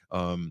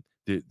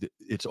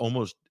it's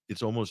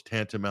almost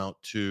tantamount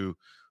to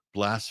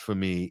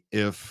blasphemy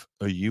if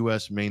a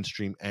U.S.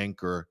 mainstream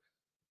anchor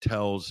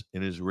tells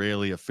an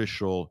Israeli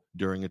official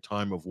during a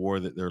time of war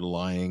that they're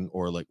lying,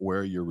 or like, where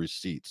are your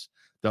receipts?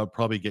 That would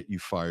probably get you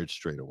fired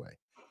straight away.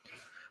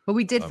 But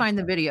we did find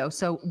the video,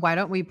 so why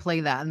don't we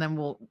play that, and then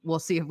we'll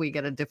see if we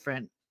get a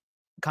different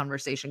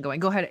conversation going.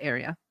 Go ahead,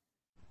 Aria.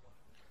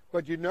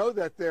 But you know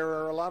that there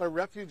are a lot of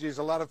refugees,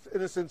 a lot of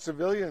innocent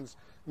civilians,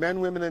 men,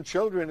 women, and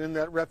children in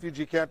that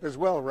refugee camp as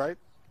well, right?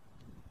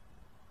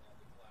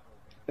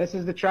 This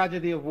is the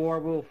tragedy of war,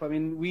 Wolf. I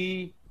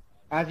mean,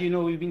 as you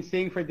know, we've been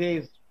saying for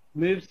days,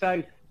 move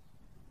south.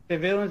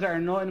 Civilians that are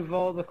not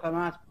involved with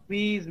Hamas,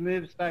 please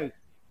move south.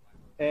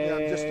 Yeah,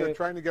 I'm just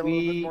trying to get a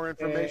little bit more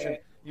information.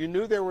 You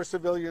knew there were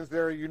civilians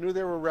there. You knew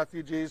there were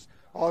refugees,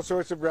 all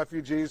sorts of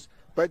refugees,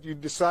 but you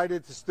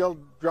decided to still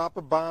drop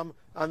a bomb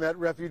on that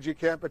refugee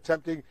camp,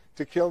 attempting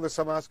to kill the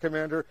Hamas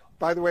commander.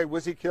 By the way,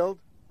 was he killed?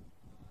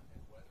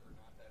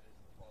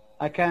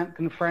 I can't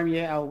confirm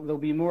yet. There'll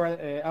be more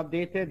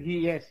updated.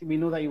 Yes, we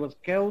know that he was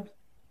killed.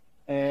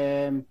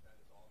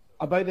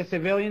 About the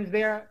civilians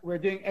there, we're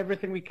doing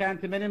everything we can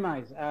to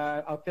minimize.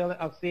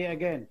 I'll say it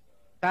again.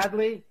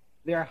 Sadly,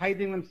 they are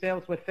hiding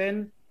themselves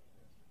within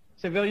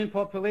civilian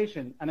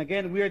population. And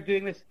again, we are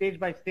doing this stage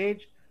by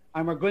stage,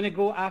 and we're going to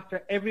go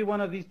after every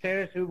one of these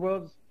terrorists who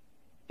was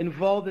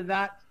involved in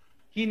that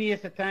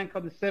heinous attack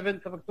on the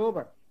 7th of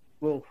October.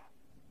 Wolf.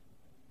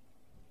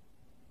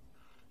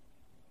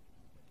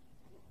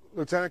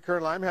 Lieutenant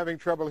Colonel, I'm having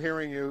trouble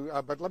hearing you,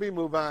 but let me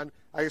move on.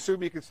 I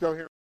assume you can still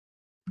hear.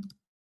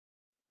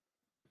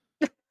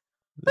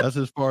 That's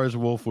as far as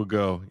Wolf will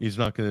go. He's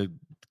not going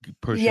to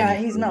push. Yeah,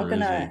 he's not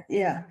going to.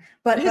 Yeah,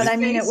 but I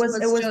mean, it was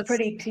just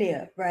pretty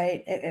clear,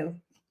 right?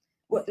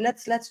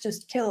 Let's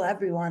just kill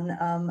everyone,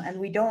 and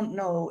we don't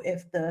know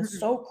if the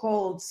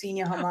so-called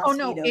senior Hamas. Oh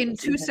no! In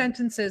two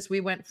sentences, we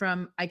went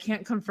from "I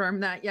can't confirm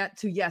that yet"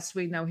 to "Yes,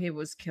 we know he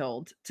was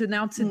killed" to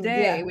now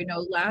today we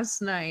know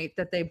last night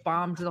that they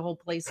bombed the whole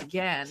place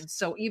again.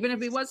 So even if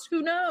he was,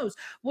 who knows?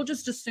 We'll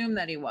just assume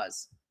that he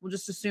was. We'll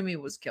just assume he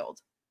was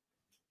killed.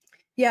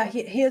 Yeah,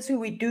 here's who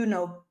we do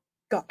know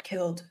got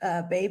killed.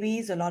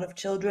 Babies, a lot of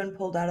children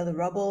pulled out of the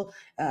rubble.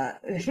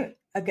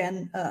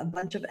 Again, a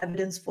bunch of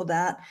evidence for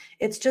that.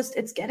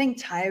 It's getting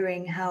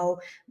tiring how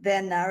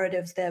their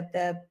narratives,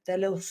 their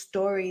little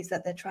stories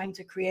that they're trying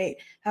to create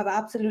have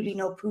absolutely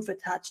no proof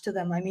attached to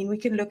them. I mean, we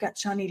can look at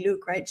Shani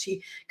Luke, right?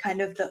 She kind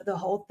of, the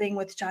whole thing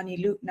with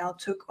Shani Luke now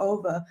took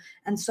over.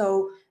 And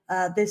so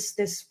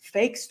this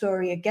fake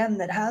story, again,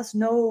 that has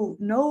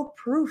no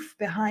proof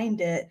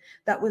behind it,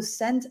 that was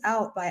sent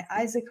out by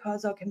Isaac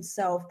Herzog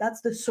himself. That's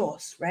the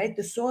source, right?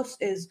 The source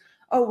is,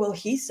 oh, well,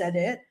 he said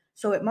it,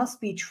 so it must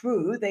be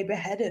true. They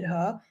beheaded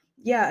her.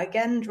 Yeah,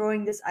 again,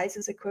 drawing this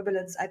ISIS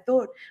equivalence. I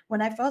thought,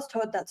 when I first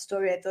heard that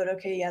story, I thought,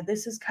 okay, yeah,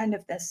 this is kind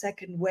of their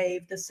second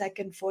wave, the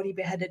second 40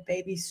 beheaded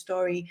babies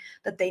story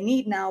that they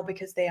need now,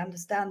 because they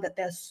understand that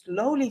they're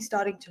slowly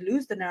starting to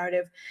lose the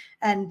narrative.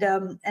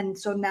 And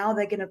so now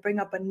they're going to bring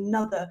up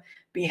another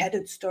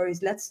beheaded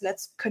stories.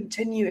 Let's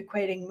continue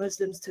equating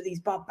Muslims to these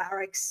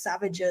barbaric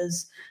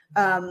savages.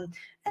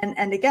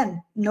 And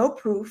again, no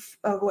proof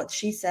of what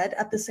she said.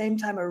 At the same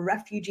time, a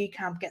refugee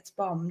camp gets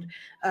bombed,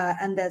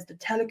 and there's the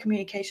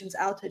telecommunications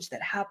outage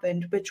that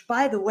happened, which,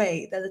 by the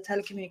way, there's a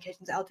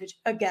telecommunications outage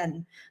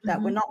again that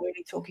we're not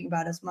really talking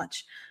about as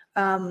much.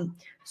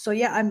 So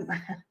yeah,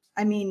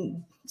 I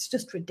mean, it's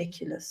just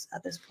ridiculous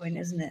at this point,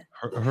 isn't it?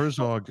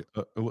 Herzog,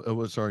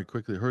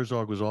 quickly.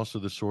 Herzog was also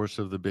the source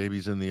of the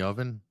babies in the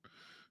oven.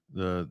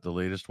 The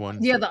latest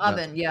one. Yeah, the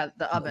oven.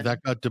 That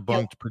got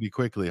debunked pretty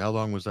quickly. How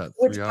long was that?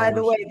 Which, by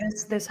the way,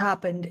 this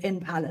happened in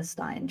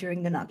Palestine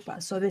during the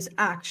Nakba. So this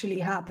actually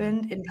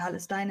happened in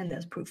Palestine, and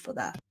there's proof for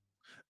that.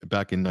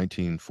 Back in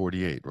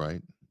 1948,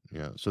 right?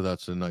 Yeah. So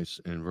that's a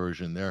nice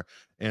inversion there.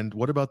 And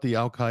what about the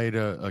Al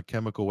Qaeda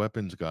chemical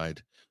weapons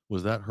guide?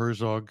 Was that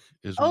Herzog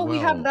as well? Oh, we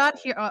have that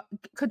here.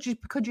 Could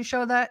you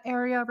show that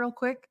area real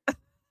quick?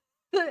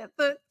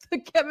 the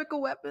chemical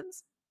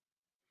weapons.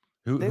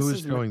 Who is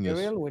showing this?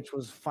 Material which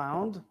was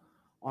found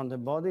on the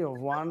body of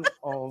one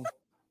of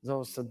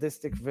those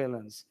sadistic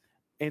villains.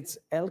 It's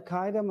Al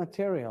Qaeda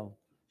material,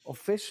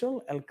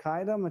 official Al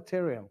Qaeda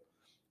material.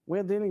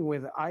 We're dealing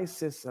with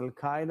ISIS, Al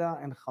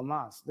Qaeda, and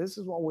Hamas. This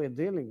is what we're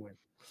dealing with.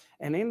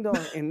 And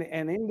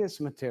in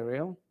this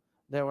material,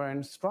 there were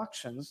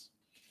instructions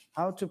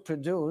how to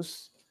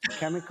produce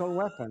chemical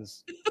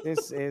weapons. It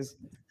speaks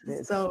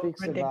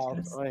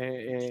ridiculous.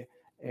 About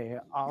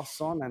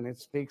arson, and it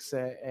speaks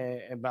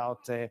about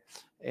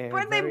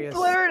when they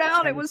blurred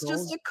out, it was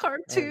just a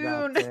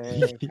cartoon.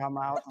 Come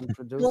out and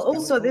produce. Well,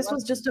 also, this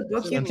was just a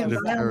book you can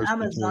buy on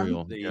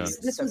Amazon.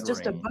 This was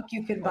just a book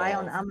you can buy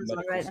on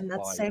Amazon, right? And at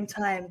the same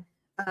time,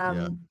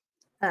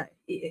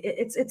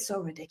 It's so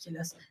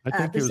ridiculous. I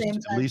think At the it was same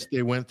at time, least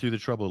they went through the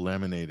trouble of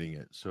laminating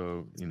it.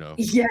 So,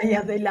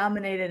 yeah, they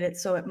laminated it,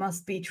 so it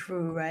must be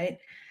true, right?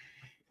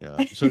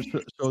 yeah.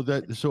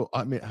 So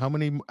I mean, how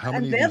many And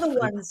of they're these the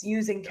fake, ones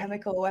using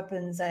chemical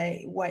weapons,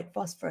 white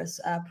phosphorus,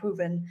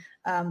 proven.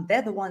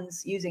 They're the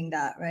ones using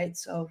that, right?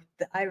 So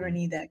the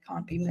irony there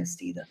can't be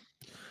missed either.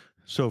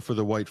 so for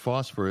the white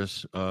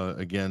phosphorus,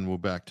 again, we're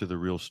back to the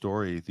real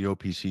story. The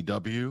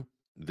OPCW,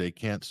 they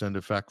can't send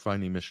a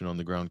fact-finding mission on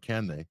the ground,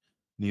 can they?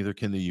 Neither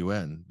can the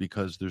UN,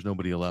 because there's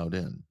nobody allowed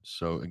in.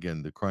 So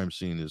again, the crime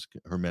scene is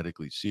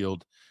hermetically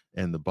sealed,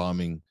 and the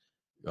bombing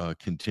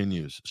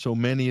continues. So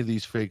many of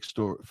these fake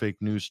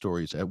news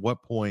stories. At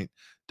what point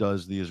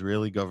does the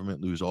Israeli government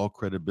lose all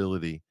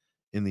credibility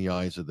in the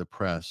eyes of the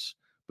press?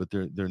 But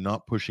they're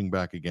not pushing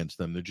back against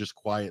them. They're just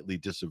quietly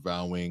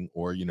disavowing,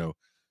 or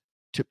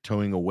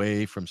tiptoeing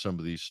away from some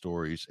of these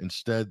stories.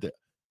 Instead,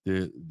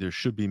 there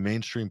should be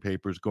mainstream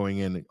papers going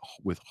in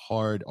with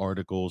hard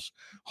articles,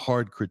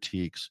 hard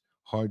critiques,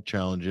 hard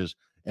challenges.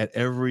 At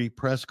every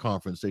press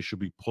conference, they should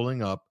be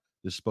pulling up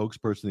the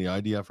spokesperson, the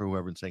IDF or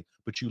whoever, and saying,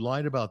 "But you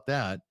lied about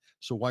that,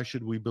 so why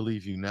should we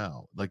believe you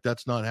now?" Like,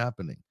 that's not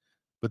happening.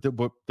 But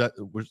that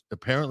was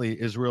apparently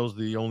Israel's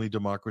the only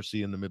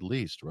democracy in the Middle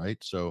East, right?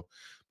 So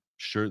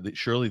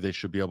surely they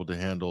should be able to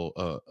handle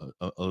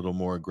a little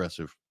more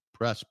aggressive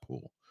press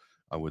pool,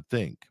 I would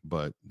think,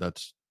 but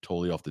that's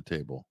totally off the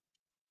table.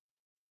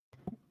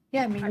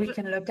 Yeah, I mean, we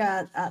can look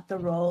at the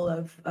role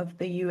of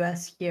the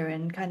US here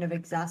in kind of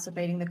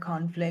exacerbating the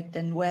conflict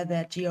and where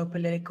their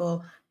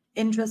geopolitical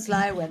interests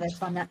lie, where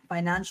their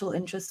financial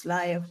interests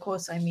lie. Of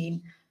course, I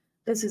mean,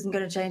 this isn't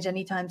going to change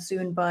anytime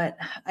soon, but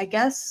I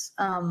guess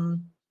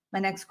my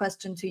next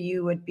question to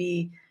you would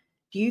be,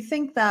 do you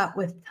think that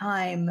with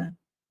time,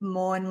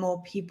 more and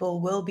more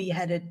people will be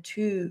headed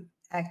to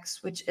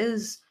X, which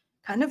is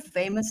kind of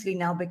famously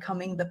now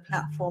becoming the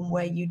platform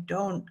where you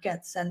don't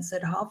get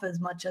censored half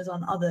as much as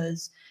on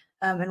others,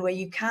 and where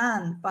you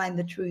can find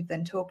the truth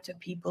and talk to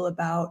people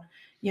about,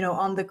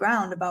 on the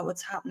ground about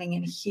what's happening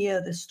and hear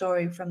the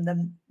story from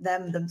them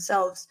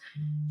themselves.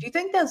 Do you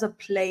think there's a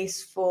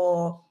place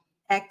for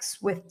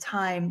X with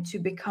time to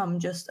become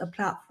just a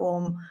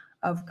platform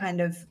of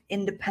kind of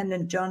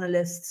independent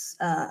journalists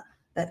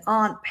that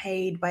aren't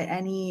paid by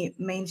any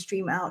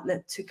mainstream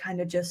outlet to kind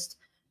of just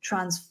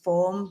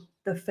transform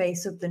the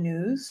face of the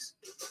news?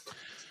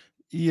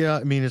 Yeah,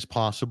 I mean, it's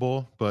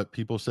possible, but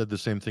people said the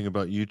same thing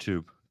about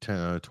YouTube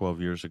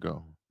 12 years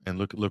ago. And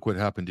look what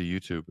happened to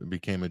YouTube. It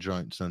became a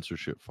giant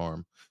censorship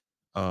farm.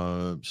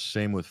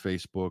 Same with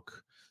Facebook.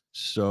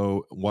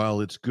 So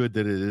while it's good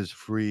that it is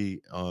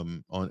free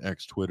on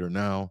X Twitter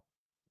now,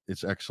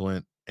 it's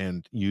excellent,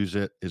 and use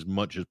it as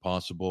much as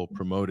possible,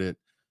 promote it,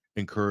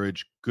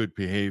 encourage good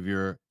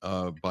behavior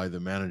by the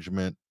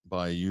management,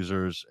 by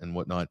users and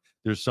whatnot.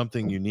 There's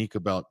something unique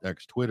about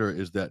X Twitter,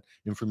 is that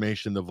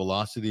the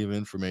velocity of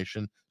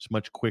information is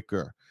much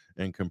quicker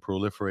and can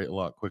proliferate a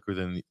lot quicker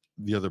than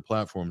the other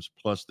platforms.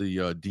 Plus the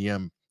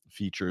DM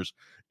features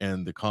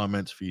and the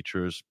comments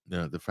features,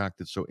 the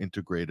fact it's so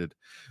integrated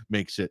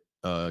makes it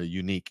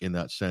unique in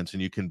that sense.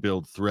 And you can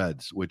build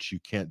threads, which you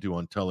can't do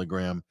on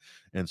Telegram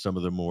and some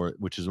of the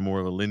which is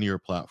more of a linear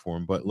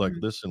platform. But like,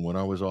 listen, when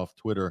I was off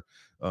Twitter,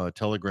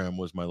 Telegram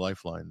was my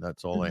lifeline.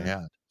 That's all I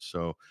had.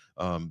 So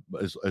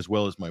as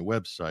well as my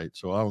website.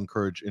 So I'll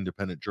encourage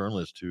independent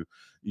journalists you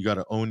got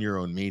to own your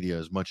own media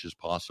as much as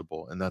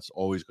possible. And that's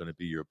always going to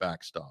be your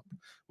backstop,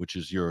 which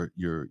is your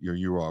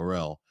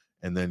URL.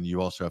 And then you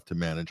also have to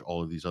manage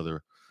all of these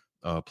other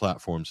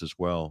platforms as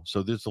well.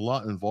 So there's a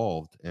lot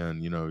involved,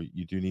 and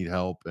you do need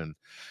help, and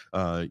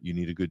you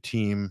need a good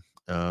team.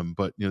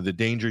 But the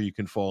danger you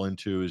can fall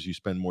into is you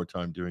spend more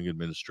time doing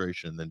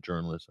administration than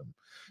journalism.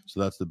 So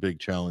that's the big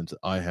challenge that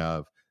I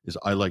have. Is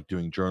I like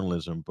doing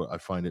journalism, but I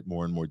find it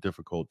more and more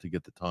difficult to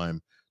get the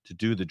time to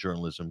do the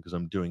journalism because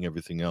I'm doing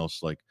everything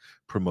else, like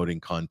promoting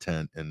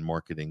content and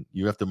marketing.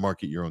 You have to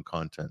market your own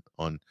content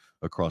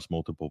across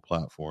multiple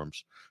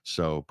platforms.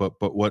 So, but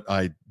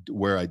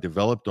where I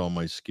developed all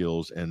my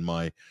skills and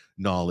my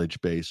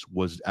knowledge base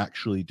was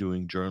actually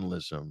doing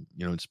journalism,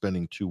 and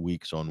spending 2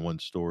 weeks on one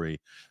story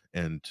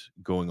and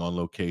going on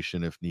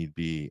location if need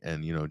be.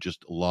 And,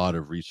 just a lot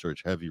of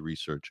research, heavy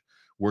research,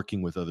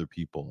 working with other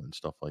people and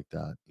stuff like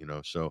that,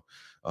 so,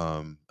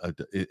 and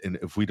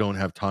if we don't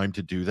have time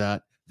to do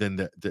that, then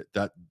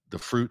that the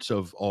fruits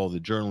of all the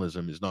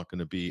journalism is not going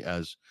to be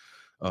as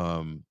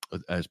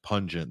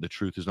pungent. The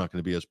truth is not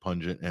going to be as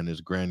pungent and as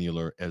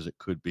granular as it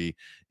could be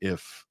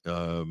if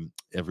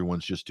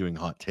everyone's just doing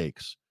hot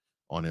takes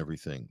on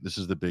everything. This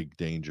is the big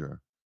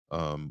danger,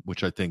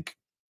 which I think,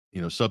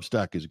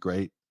 Substack is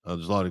great.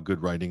 There's a lot of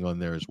good writing on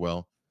there as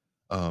well.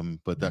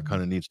 But that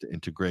kind of needs to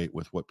integrate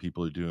with what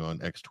people are doing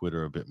on X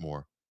Twitter a bit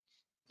more.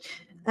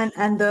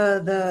 And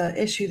the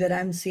issue that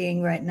I'm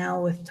seeing right now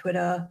with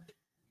Twitter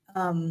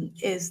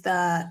is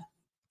that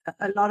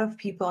a lot of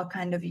people are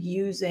kind of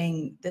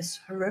using this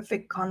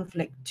horrific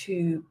conflict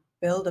to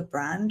build a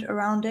brand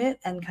around it,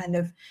 and kind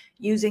of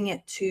using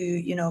it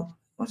to,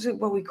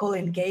 what we call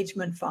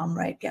engagement farm,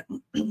 right?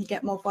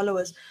 Get more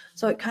followers.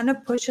 So it kind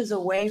of pushes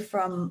away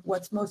from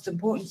what's most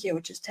important here,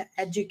 which is to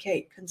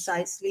educate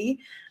concisely,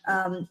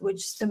 which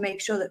is to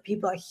make sure that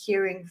people are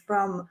hearing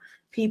from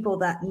people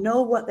that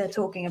know what they're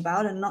talking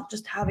about, and not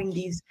just having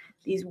these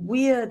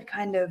weird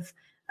kind of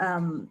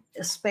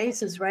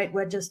spaces, right,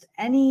 where just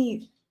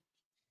any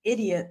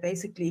idiot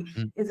basically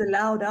is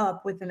allowed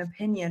up with an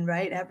opinion,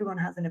 right? Everyone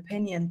has an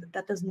opinion, but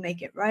that doesn't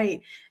make it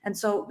right. And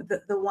so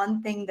the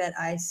one thing that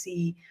I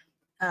see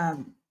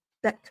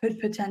that could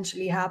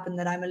potentially happen,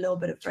 that I'm a little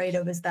bit afraid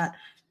of, is that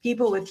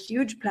people with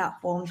huge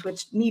platforms,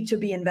 which need to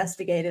be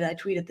investigated, I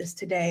tweeted this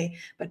today,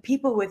 but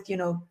people with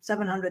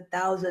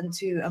 700,000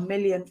 to 1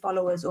 million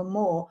followers or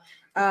more,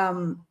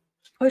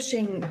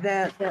 pushing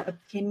their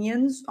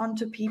opinions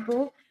onto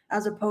people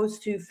as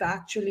opposed to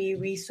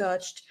factually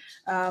researched,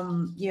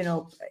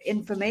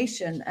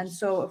 information. And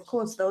so, of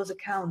course, those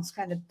accounts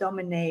kind of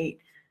dominate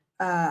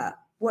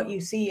what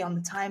you see on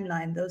the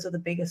timeline. Those are the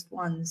biggest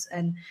ones.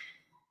 And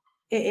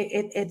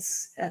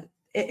it's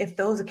if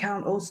those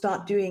accounts all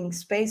start doing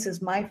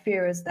spaces, my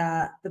fear is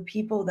that the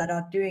people that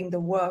are doing the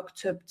work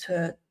to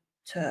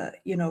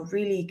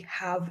really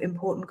have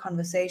important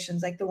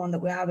conversations like the one that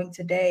we're having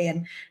today,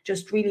 and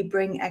just really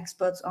bring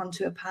experts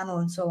onto a panel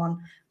and so on,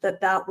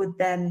 that would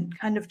then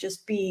kind of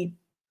just be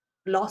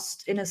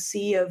lost in a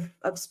sea of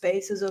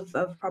spaces of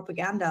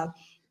propaganda,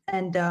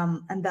 and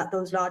that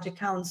those large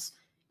accounts,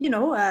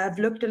 I've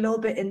looked a little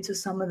bit into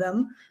some of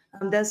them.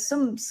 There's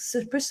some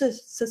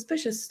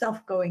suspicious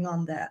stuff going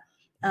on there.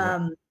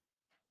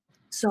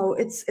 So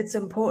it's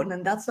important,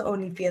 and that's the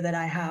only fear that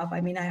I have. I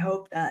mean, I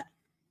hope that,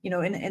 in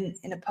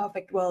a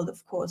perfect world,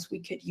 of course, we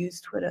could use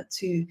Twitter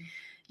to,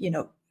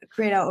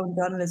 create our own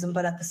journalism,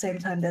 but at the same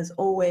time, there's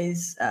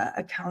always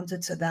a counter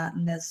to that,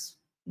 and there's,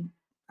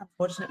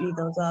 unfortunately,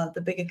 those are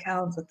the big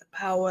accounts with the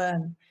power,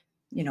 and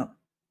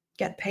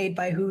get paid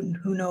by who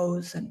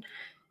knows, and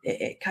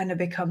it kind of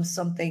becomes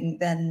something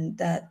then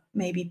that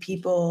maybe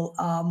people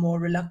are more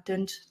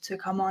reluctant to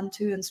come on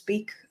to and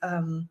speak.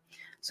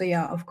 So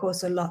yeah, of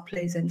course, a lot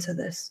plays into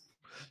this.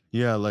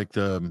 Yeah, like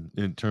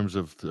in terms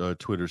of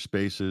Twitter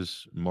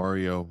Spaces,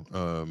 Mario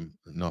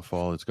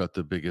Nawfal has got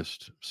the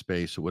biggest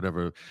space or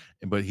whatever,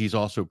 but he's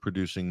also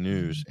producing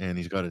news and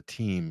he's got a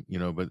team,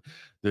 But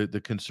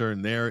the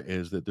concern there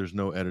is that there's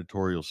no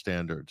editorial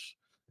standards,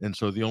 and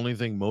so the only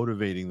thing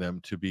motivating them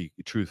to be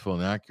truthful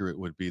and accurate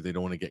would be they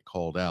don't want to get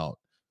called out,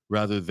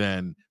 rather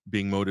than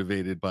being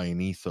motivated by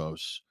an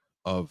ethos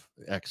of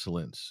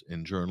excellence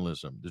in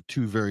journalism. They're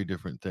two very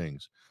different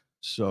things.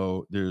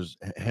 So there's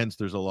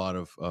a lot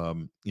of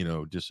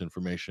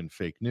disinformation,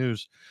 fake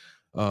news.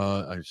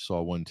 I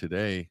saw one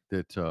today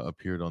that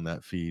appeared on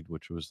that feed,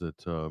 which was that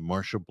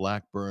Marsha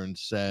Blackburn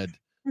said,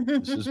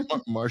 this is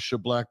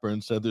Marsha Blackburn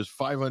said there's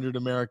 500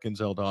 Americans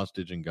held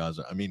hostage in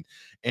Gaza. I mean,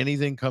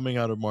 anything coming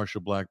out of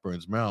Marsha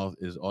Blackburn's mouth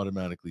is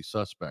automatically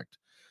suspect.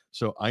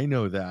 So I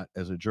know that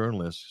as a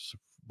journalist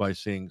by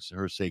seeing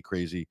her say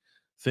crazy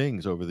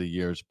things over the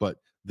years, but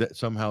that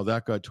somehow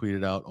that got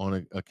tweeted out on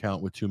an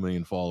account with 2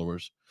 million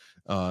followers.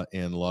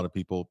 And a lot of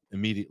people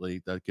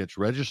immediately that gets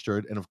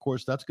registered. And of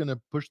course, that's going to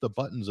push the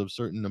buttons of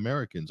certain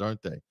Americans,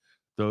 aren't they?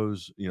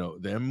 Those,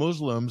 them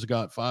Muslims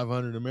got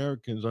 500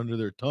 Americans under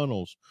their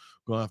tunnels.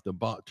 Going to have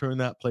to turn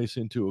that place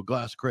into a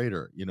glass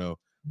crater.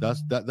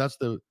 That's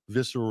the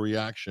visceral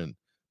reaction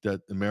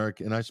that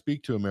and I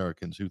speak to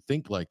Americans who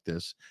think like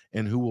this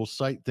and who will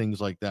cite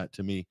things like that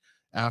to me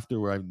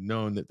after I've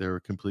known that they're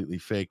completely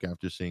fake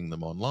after seeing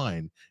them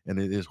online. And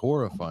it is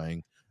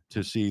horrifying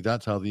to see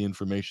that's how the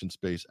information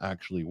space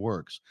actually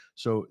works.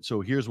 So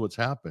here's what's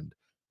happened.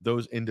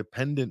 Those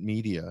independent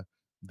media,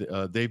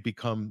 they've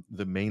become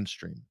the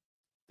mainstream.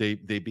 They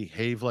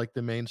behave like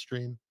the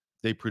mainstream.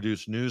 They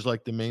produce news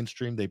like the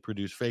mainstream. They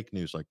produce fake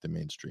news like the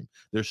mainstream.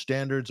 Their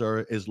standards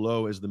are as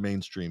low as the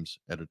mainstream's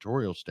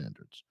editorial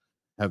standards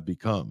have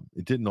become.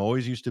 It didn't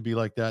always used to be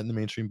like that in the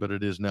mainstream, but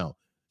it is now.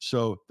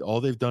 So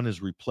all they've done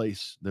is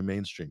replace the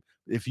mainstream.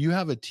 If you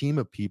have a team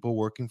of people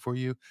working for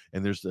you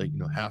and there's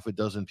half a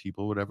dozen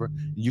people, whatever,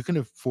 you can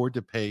afford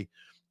to pay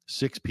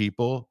 6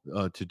 people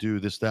to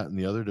do this, that, and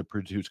the other to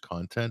produce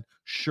content.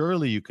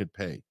 Surely you could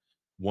pay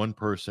one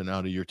person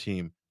out of your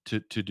team to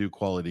do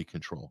quality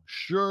control.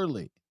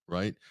 Surely,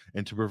 right?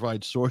 And to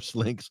provide source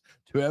links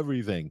to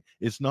everything.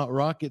 It's not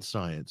rocket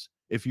science.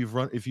 If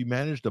you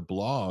managed a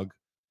blog,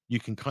 you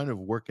can kind of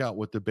work out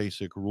what the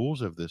basic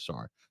rules of this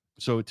are.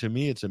 So to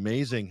me, it's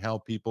amazing how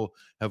people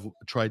have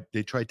tried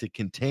to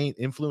contain,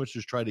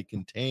 influencers try to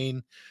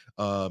contain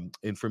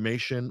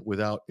information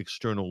without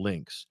external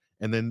links.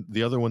 And then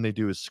the other one they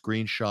do is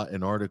screenshot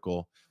an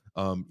article,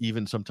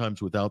 even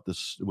sometimes without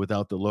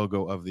the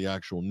logo of the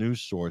actual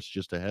news source,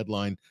 just a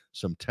headline,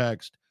 some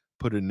text,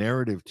 put a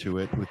narrative to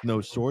it with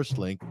no source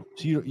link.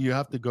 So you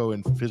have to go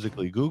and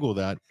physically Google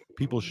that.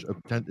 People's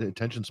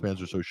attention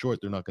spans are so short,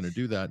 they're not going to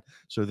do that.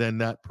 So then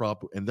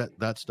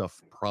that stuff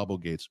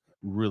propagates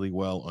really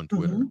well on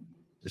Twitter.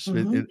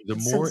 The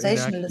more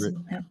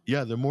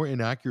inaccurate, the more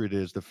inaccurate it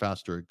is, the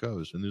faster it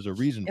goes, and there's a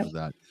reason for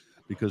that,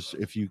 because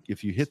if you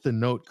hit the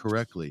note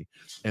correctly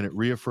and it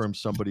reaffirms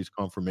somebody's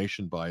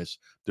confirmation bias,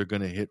 they're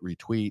going to hit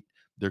retweet.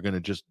 They're going to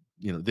just,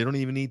 they don't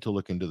even need to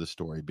look into the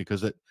story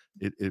because it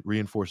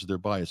reinforces their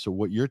bias. So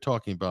what you're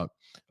talking about,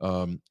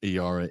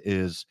 Iara,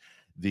 is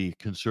the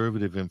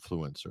conservative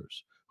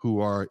influencers who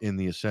are in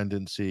the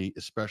ascendancy,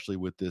 especially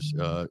with this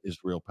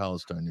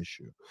Israel-Palestine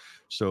issue.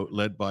 So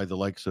led by the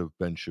likes of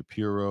Ben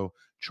Shapiro,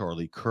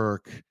 Charlie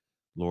Kirk,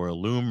 Laura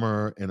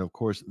Loomer, and of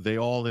course, they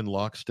all in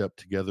lockstep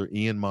together,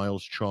 Ian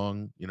Miles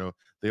Chong,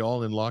 they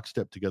all in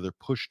lockstep together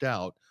pushed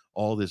out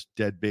all this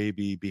dead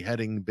baby,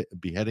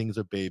 beheadings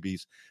of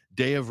babies,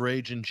 day of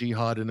rage and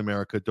jihad in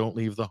America. Don't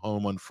leave the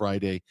home on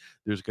Friday.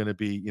 There's going to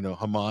be,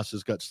 Hamas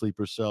has got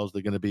sleeper cells.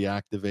 They're going to be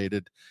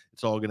activated.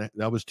 It's all going to,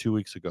 that was 2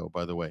 weeks ago,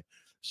 by the way.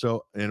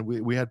 So, and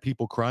we had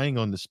people crying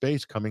on the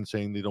space coming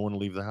saying they don't want to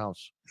leave the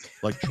house,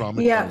 like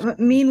traumatized. Yeah.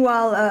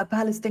 Meanwhile, a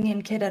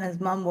Palestinian kid and his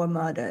mom were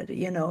murdered.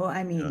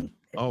 I mean,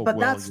 but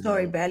that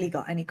story barely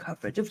got any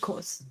coverage. Of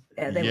course,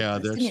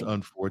 that's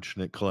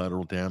unfortunate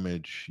collateral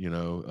damage.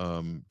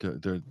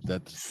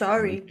 That's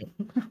sorry.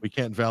 We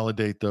can't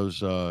validate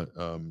those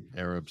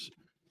Arabs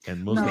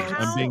and Muslims. No,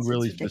 I'm being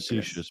really ridiculous.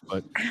 facetious,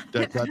 but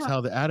that's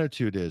how the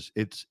attitude is.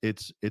 It's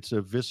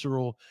a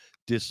visceral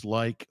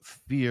dislike,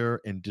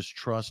 fear, and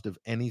distrust of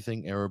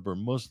anything Arab or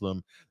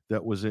Muslim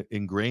that was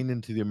ingrained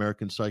into the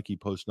American psyche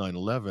post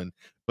 9/11.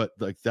 But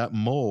like that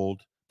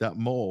mold,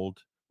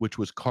 which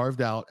was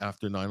carved out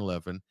after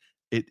 9/11,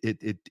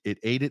 it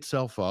ate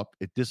itself up.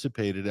 It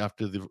dissipated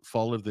after the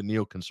fall of the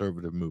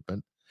neoconservative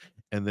movement,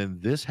 and then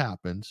this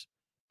happens,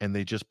 and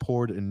they just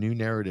poured a new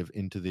narrative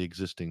into the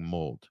existing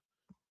mold,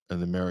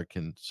 an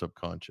American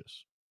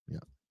subconscious. Yeah.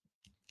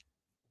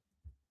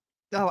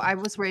 Oh, I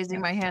was raising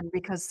my hand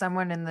because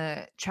someone in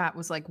the chat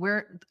was like,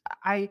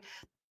 I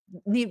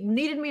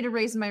needed me to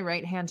raise my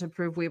right hand to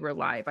prove we were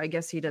live. I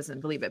guess he doesn't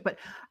believe it, but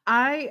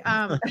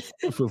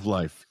proof of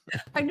life.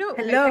 I know.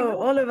 Hello,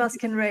 all of us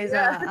can raise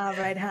our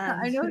right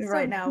hand. I know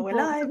right now we're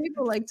live. Some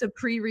people like to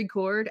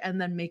pre-record and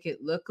then make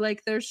it look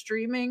like they're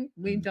streaming.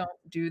 We don't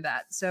do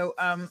that. So,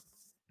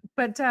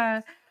 but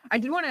I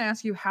did want to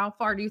ask you, how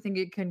far do you think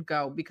it can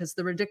go? Because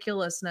the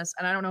ridiculousness,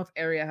 and I don't know if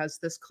Aria has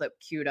this clip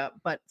queued up,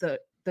 but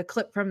the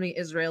clip from the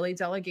Israeli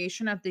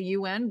delegation at the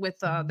UN with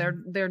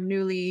their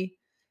new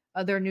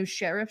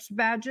sheriff's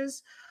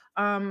badges.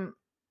 Aria,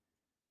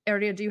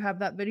 do you have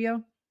that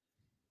video?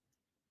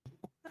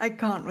 I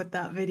can't with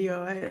that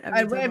video.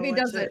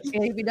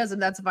 If he doesn't,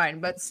 that's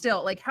fine. But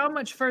still, like, how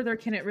much further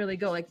can it really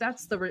go? Like,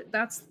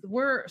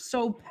 we're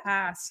so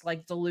past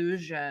like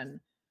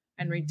delusion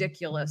and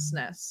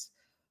ridiculousness.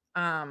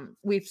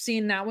 We're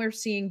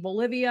seeing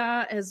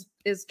Bolivia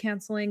is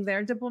canceling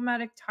their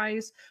diplomatic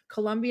ties.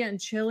 Colombia and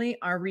Chile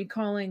are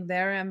recalling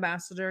their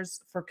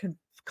ambassadors for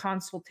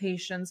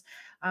consultations.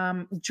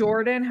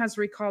 Jordan has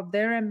recalled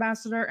their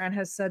ambassador and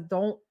has said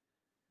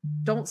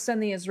don't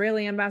send the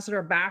Israeli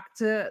ambassador back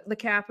to the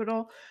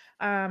capital.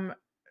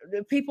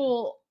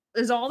 People,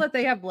 is all that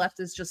they have left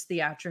is just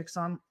theatrics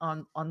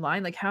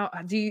online. Like, how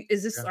are these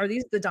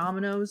the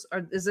dominoes?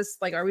 Or is this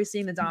like, are we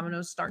seeing the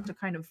dominoes start to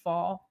kind of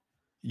fall?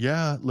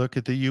 Yeah, look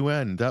at the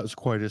UN. That was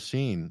quite a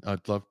scene.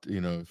 I'd love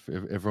to, if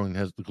everyone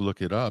has to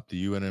look it up. The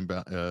UN,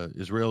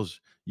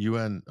 Israel's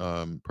UN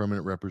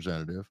permanent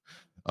representative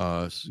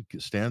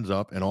stands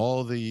up, and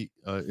all the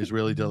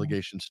Israeli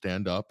delegations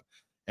stand up,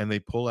 and they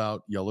pull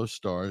out yellow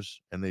stars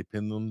and they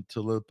pin them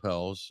to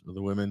lapels, the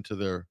women to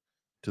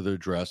their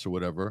dress or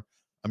whatever.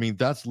 I mean,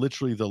 that's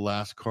literally the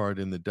last card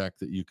in the deck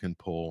that you can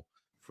pull.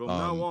 From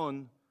now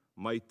on,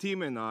 my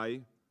team and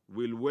I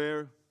will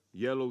wear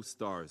yellow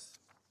stars.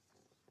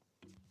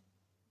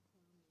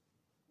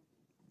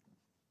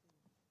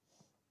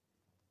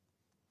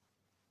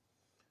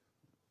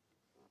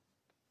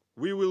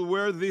 We will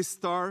wear this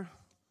star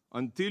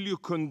until you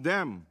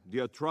condemn the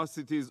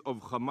atrocities of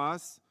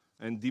Hamas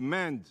and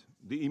demand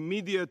the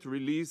immediate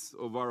release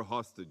of our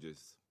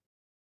hostages.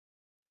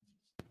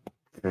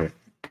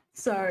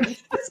 Sorry,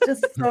 it's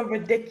just so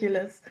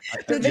ridiculous.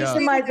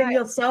 Victimizing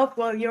yourself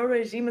while your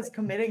regime is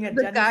committing a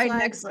genocide. The guy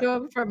next to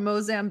him from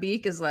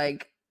Mozambique is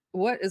like,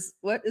 what is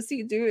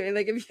he doing?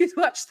 Like, if you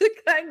watch the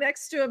guy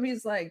next to him,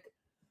 he's like,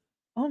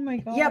 oh my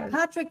God. Yeah,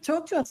 Patrick,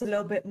 talk to us a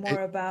little bit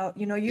more about,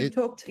 you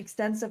talked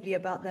extensively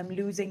about them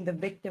losing the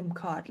victim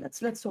card. Let's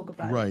talk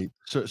about it. Right.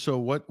 So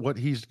what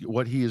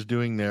he is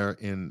doing there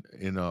in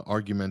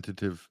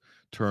argumentative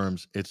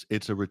terms,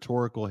 it's a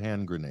rhetorical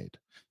hand grenade.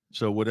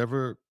 So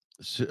whatever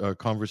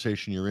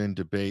conversation you're in,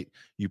 debate,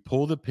 you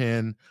pull the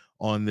pin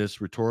on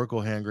this rhetorical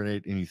hand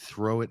grenade and you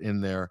throw it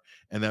in there,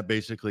 and that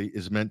basically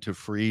is meant to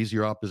freeze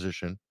your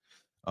opposition,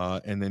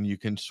 and then you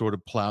can sort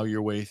of plow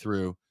your way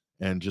through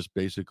and just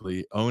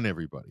basically own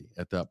everybody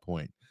at that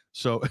point.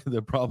 So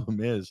the problem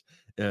is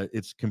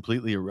it's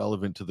completely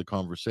irrelevant to the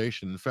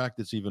conversation. In fact,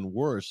 it's even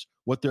worse.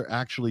 What they're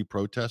actually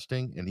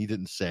protesting, and he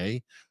didn't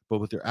say, but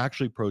what they're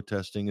actually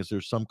protesting is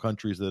there's some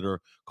countries that are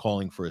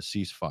calling for a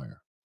ceasefire.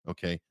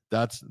 Okay,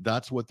 that's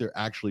what they're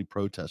actually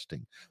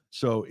protesting.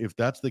 So if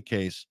that's the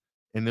case,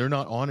 and they're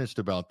not honest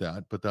about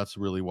that, but that's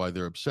really why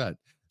they're upset.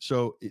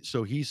 So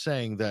he's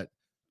saying that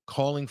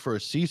calling for a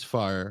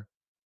ceasefire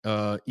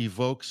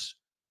evokes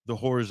the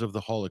horrors of the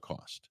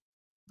Holocaust.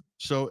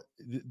 So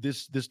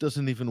this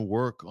doesn't even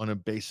work on a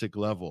basic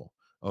level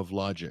of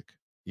logic,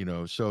 you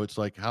know. So it's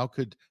like, how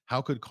could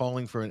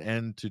calling for an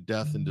end to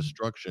death and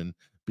destruction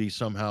be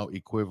somehow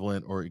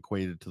equivalent or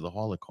equated to the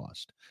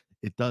Holocaust?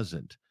 It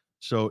doesn't.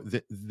 So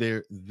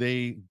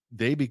they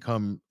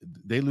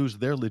lose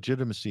their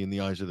legitimacy in the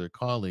eyes of their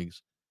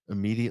colleagues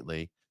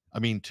immediately. I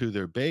mean, to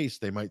their base,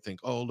 they might think,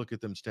 "Oh, look at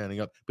them standing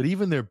up," but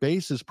even their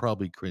base is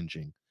probably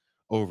cringing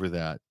over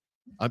that.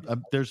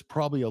 There's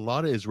probably a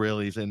lot of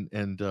Israelis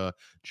and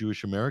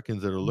Jewish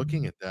Americans that are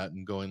looking at that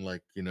and going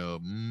like, you know,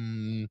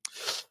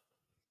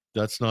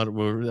 that's not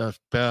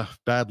that's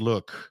bad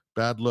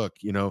look,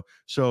 you know.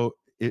 So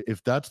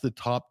if that's the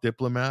top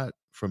diplomat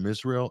from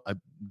Israel,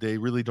 they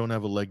really don't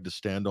have a leg to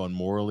stand on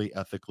morally,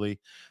 ethically,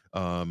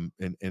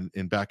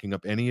 and backing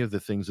up any of the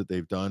things that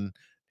they've done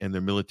and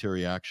their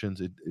military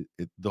actions.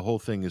 The whole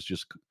thing is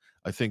just,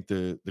 I think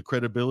the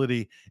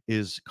credibility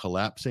is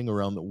collapsing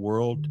around the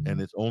world,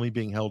 and it's only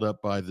being held up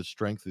by the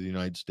strength of the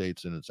United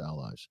States and its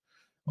allies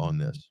on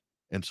this.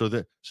 And so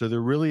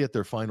they're really at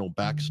their final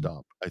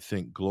backstop, I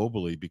think,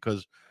 globally,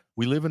 because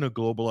we live in a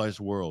globalized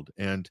world,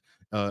 and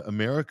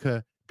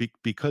America,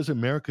 because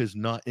America is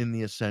not in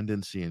the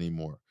ascendancy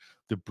anymore.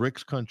 The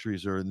BRICS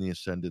countries are in the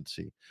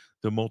ascendancy.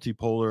 The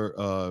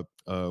multipolar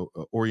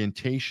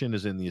orientation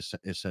is in the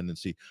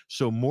ascendancy.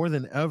 So more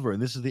than ever,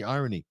 and this is the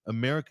irony,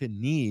 America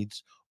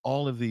needs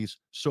all of these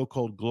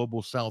so-called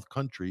global South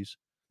countries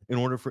in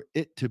order for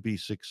it to be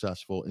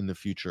successful in the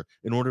future,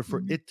 in order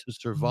for it to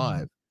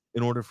survive,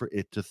 in order for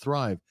it to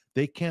thrive.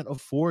 They can't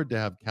afford to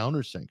have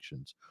counter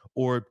sanctions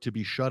or to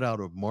be shut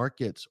out of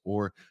markets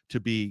or to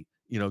be,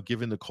 you know,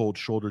 given the cold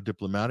shoulder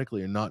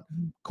diplomatically and not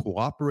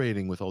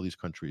cooperating with all these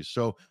countries.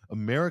 So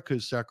America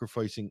is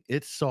sacrificing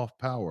its soft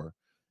power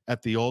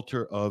at the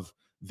altar of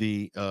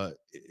the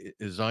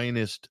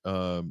Zionist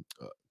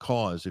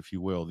cause, if you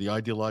will, the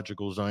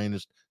ideological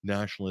Zionist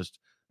nationalist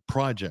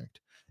project.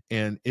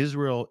 And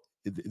Israel,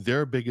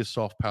 their biggest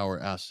soft power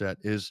asset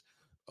is,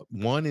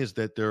 one is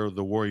that they're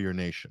the warrior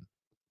nation.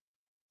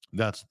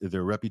 That's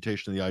their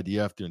reputation, the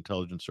IDF, their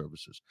intelligence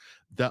services.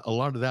 That a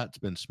lot of that's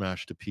been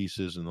smashed to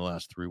pieces in the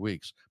last 3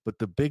 weeks. But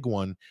the big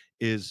one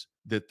is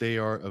that they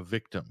are a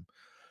victim,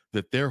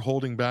 that they're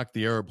holding back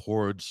the Arab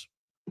hordes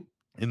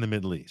in the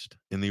Middle East,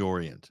 in the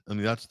Orient. I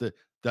mean, that's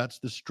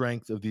the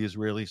strength of the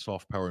Israeli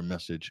soft power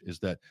message, is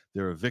that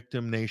they're a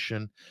victim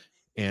nation,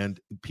 and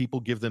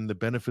people give them the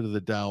benefit of the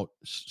doubt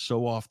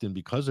so often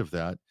because of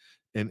that.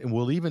 And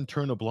we'll even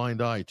turn a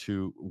blind eye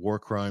to war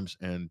crimes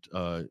and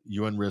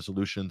UN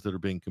resolutions that are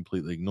being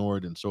completely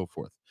ignored and so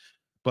forth.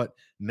 But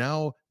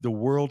now the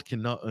world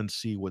cannot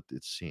unsee what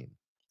it's seen.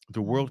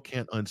 The world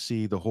can't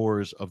unsee the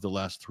horrors of the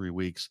last 3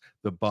 weeks,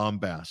 the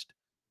bombast,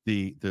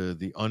 the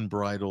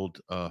unbridled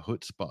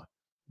chutzpah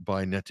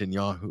by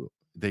Netanyahu.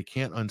 They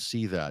can't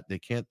unsee that. They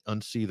can't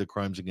unsee the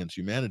crimes against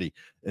humanity.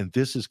 And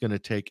this is going to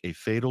take a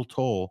fatal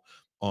toll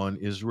on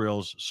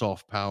Israel's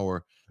soft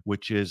power,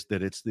 which is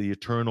that it's the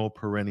eternal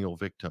perennial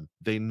victim.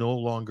 They no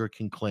longer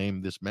can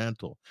claim this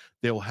mantle.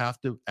 They'll have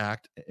to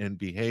act and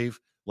behave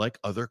like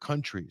other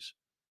countries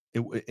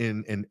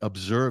and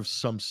observe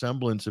some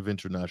semblance of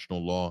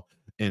international law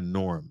and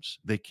norms.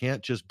 They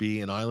can't just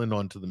be an island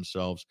unto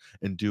themselves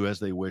and do as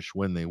they wish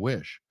when they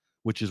wish,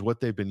 which is what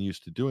they've been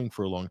used to doing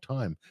for a long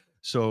time.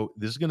 So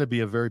this is going to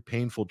be a very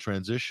painful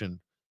transition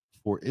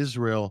for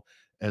Israel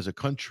as a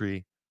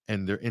country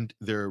and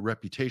their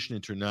reputation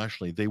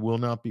internationally. They will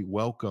not be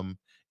welcome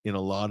in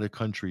a lot of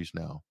countries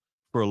now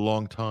for a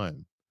long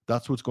time.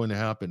 That's what's going to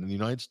happen. And the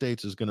United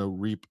States is going to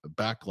reap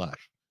backlash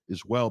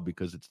as well,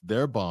 because it's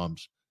their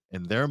bombs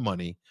and their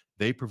money.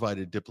 They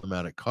provided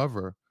diplomatic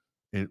cover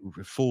in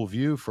full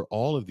view for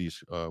all of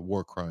these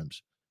war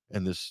crimes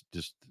and this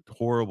just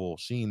horrible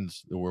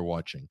scenes that we're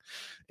watching.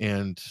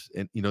 And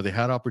you know, they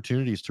had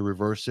opportunities to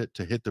reverse it,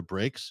 to hit the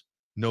brakes.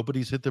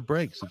 Nobody's hit the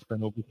brakes. It's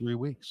been over 3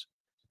 weeks.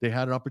 They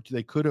had an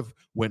opportunity. They could have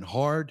went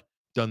hard,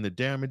 done the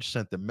damage,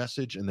 sent the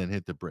message, and then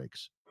hit the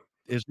brakes.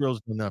 Israel's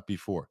done that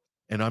before.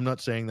 And I'm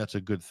not saying that's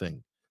a good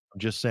thing. I'm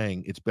just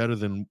saying it's better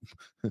than,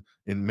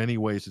 in many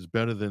ways, it's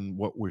better than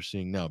what we're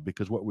seeing now,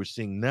 because what we're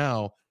seeing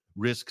now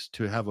risks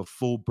to have a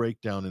full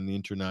breakdown in the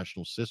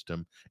international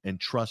system and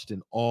trust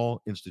in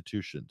all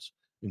institutions,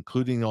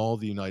 including all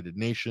the United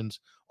Nations,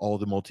 all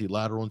the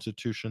multilateral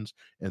institutions.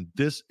 And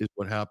this is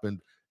what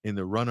happened in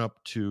the run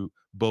up to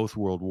both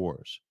world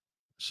wars.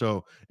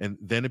 So, and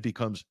then it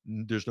becomes,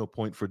 there's no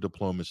point for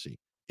diplomacy.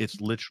 It's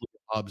literally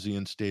a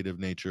Hobbesian state of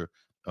nature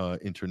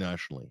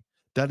internationally.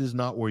 That is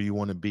not where you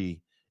want to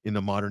be in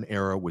the modern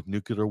era with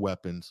nuclear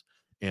weapons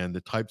and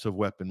the types of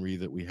weaponry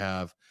that we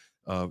have,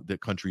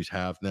 that countries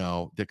have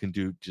now, that can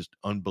do just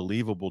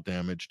unbelievable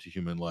damage to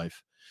human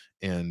life.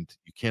 And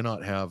you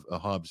cannot have a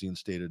Hobbesian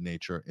state of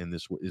nature, and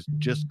this is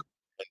just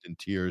in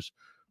tears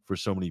for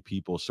so many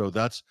people. So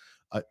that's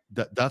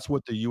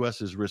what the U.S.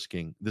 is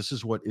risking. This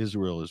is what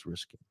Israel is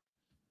risking.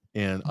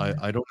 And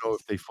I don't know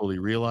if they fully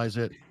realize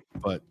it,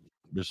 but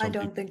I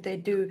don't think they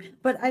do.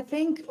 But I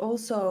think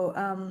also,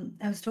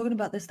 I was talking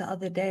about this the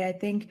other day. I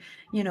think,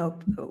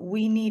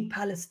 we need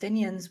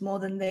Palestinians more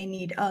than they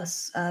need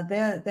us.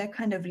 They're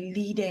kind of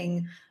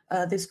leading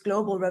this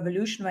global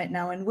revolution right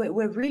now, and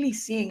we're really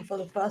seeing for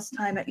the first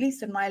time, at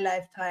least in my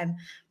lifetime,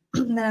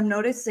 that I'm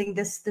noticing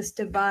this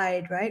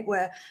divide, right,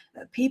 where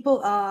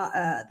people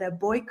are they're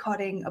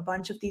boycotting a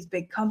bunch of these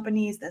big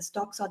companies. Their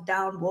stocks are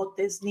down. Walt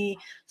Disney,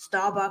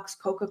 Starbucks,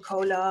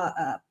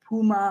 Coca-Cola,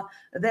 Puma,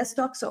 their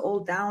stocks are all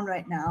down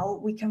right now.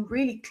 We can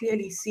really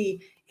clearly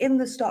see in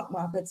the stock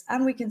markets,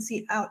 and we can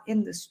see out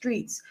in the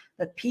streets,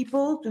 that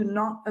people do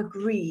not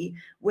agree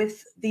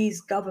with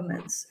these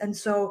governments. And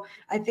so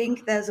I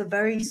think there's a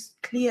very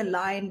clear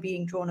line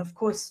being drawn. Of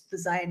course, the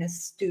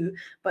Zionists do,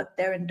 but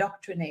they're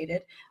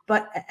indoctrinated.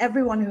 But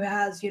everyone who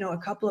has, a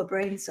couple of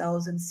brain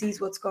cells and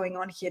sees what's going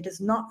on here does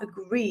not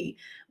agree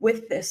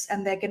with this.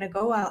 And they're going to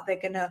go out,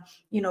 they're going to,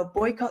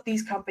 boycott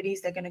these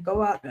companies. They're going to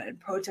go out and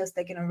protest.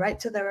 They're going to write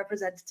to their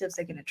representatives.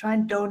 They're going to try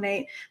and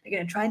donate. They're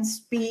going to try and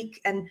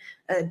speak and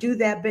do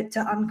their bit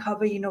to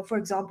uncover, for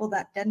example,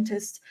 that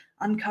dentist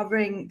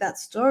uncovering that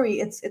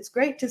story. It's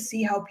great to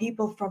see how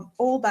people from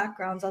all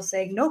backgrounds are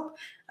saying, nope,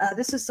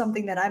 this is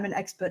something that I'm an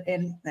expert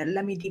in.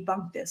 Let me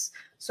debunk this.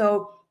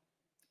 So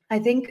I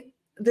think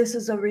this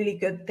is a really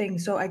good thing.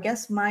 So I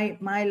guess my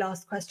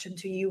last question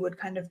to you would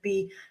kind of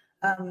be,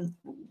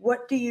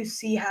 what do you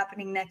see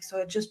happening next?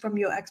 So just from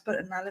your expert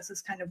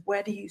analysis, kind of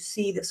where do you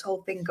see this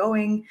whole thing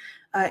going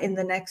in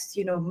the next,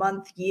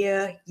 month,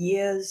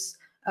 years?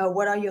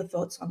 What are your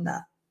thoughts on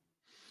that?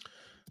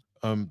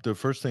 The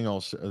first thing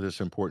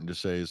that's important to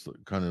say is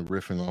kind of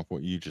riffing off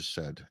what you just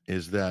said,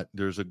 is that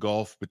there's a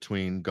gulf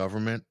between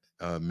government,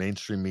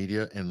 mainstream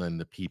media, and then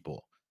the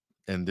people,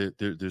 and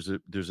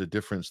there's a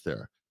difference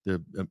there.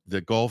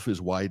 The gulf is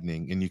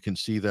widening, and you can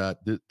see that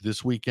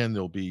this weekend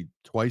there'll be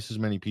twice as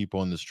many people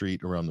on the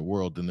street around the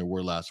world than there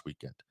were last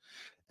weekend.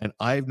 And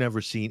I've never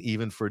seen,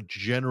 even for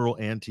general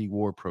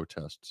anti-war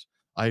protests,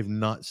 I've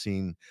not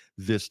seen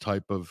this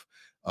type of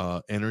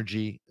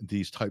energy,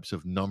 these types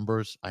of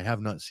numbers. I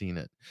have not seen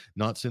it,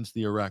 not since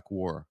the Iraq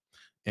War.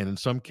 And in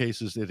some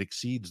cases, it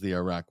exceeds the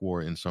Iraq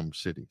War in some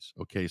cities.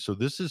 Okay, so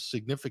this is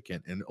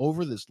significant. And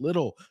over this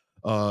little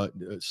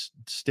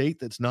state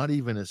that's not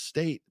even a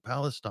state,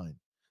 Palestine,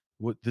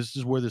 this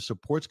is where the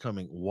support's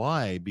coming.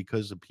 Why?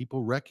 Because the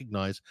people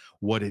recognize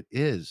what it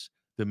is.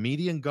 The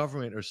media and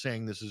government are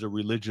saying this is a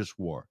religious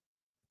war.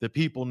 The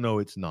people know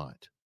it's not.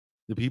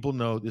 The people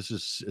know this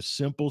is a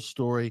simple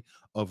story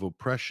of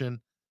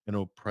oppression and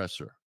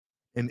oppressor.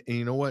 And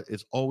you know what?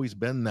 It's always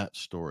been that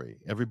story.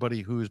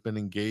 Everybody who has been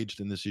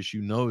engaged in this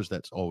issue knows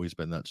that's always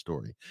been that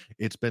story.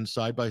 It's been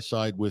side by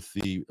side with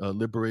the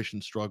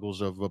liberation struggles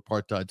of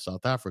apartheid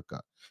South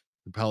Africa.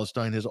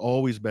 Palestine has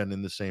always been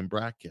in the same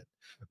bracket,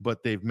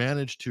 but they've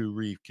managed to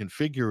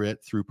reconfigure it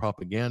through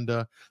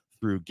propaganda,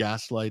 through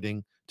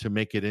gaslighting, to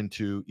make it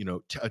into,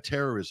 a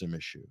terrorism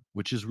issue,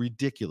 which is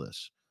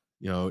ridiculous.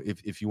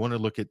 If you want to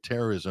look at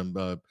terrorism,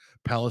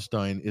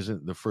 Palestine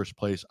isn't the first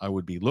place I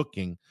would be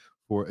looking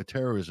for a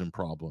terrorism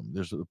problem.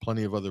 There's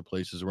plenty of other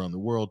places around the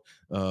world,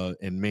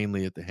 and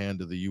mainly at the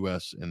hand of the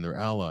U.S. and their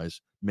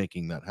allies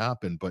making that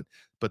happen.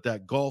 But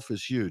that gulf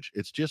is huge.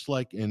 It's just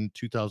like in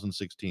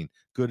 2016.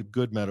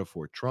 Good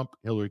metaphor. Trump,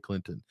 Hillary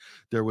Clinton.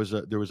 There was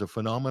a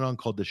phenomenon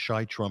called the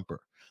shy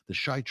Trumper. The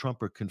shy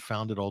Trumper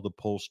confounded all the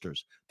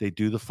pollsters. They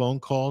do the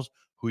phone calls.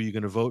 Who are you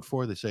going to vote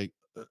for? They say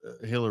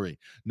Hillary.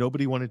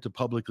 Nobody wanted to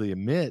publicly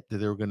admit that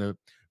they were going to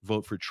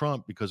vote for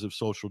Trump because of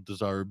social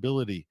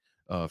desirability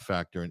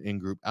factor and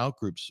in-group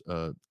out-groups,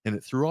 and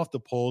it threw off the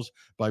polls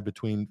by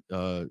between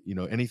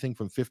anything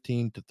from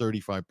 15 to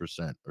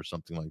 35% or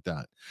something like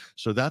that.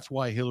 So that's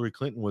why Hillary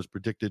Clinton was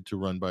predicted to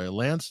run by a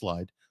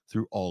landslide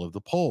through all of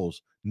the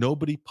polls.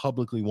 Nobody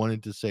publicly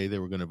wanted to say they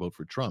were going to vote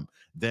for Trump.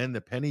 Then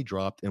the penny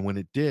dropped, and when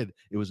it did,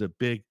 it was a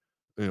big,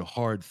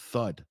 hard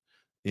thud.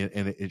 And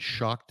it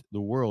shocked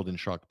the world and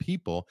shocked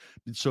people.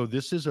 So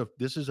this is a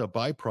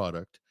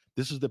byproduct.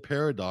 This is the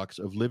paradox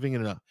of living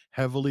in a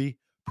heavily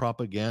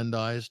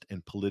propagandized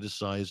and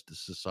politicized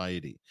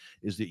society,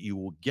 is that you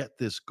will get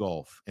this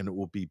gulf, and it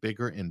will be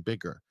bigger and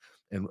bigger.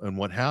 And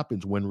what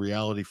happens when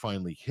reality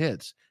finally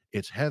hits,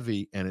 it's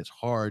heavy and it's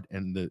hard,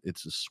 and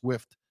it's a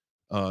swift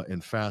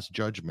and fast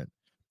judgment.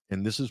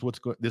 And this is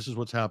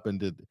what's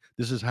happened.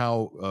 This is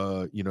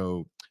how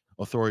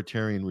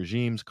authoritarian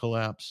regimes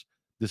collapse.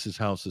 This is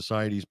how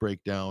societies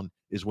break down,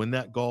 is when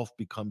that gulf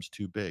becomes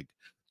too big.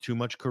 Too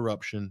much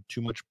corruption,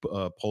 too much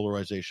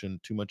polarization,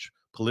 too much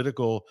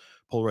political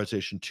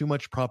polarization, too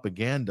much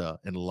propaganda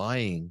and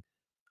lying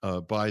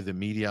by the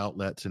media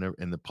outlets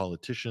and the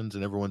politicians,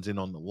 and everyone's in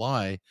on the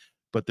lie.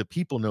 But the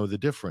people know the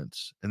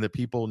difference, and the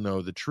people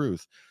know the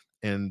truth.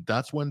 And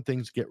that's when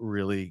things get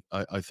really,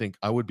 I think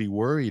I would be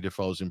worried if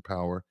I was in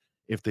power,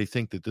 if they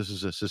think that this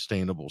is a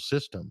sustainable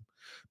system,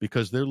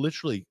 because they're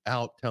literally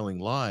out telling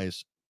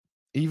lies,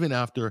 even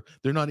after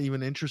they're not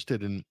even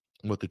interested in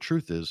what the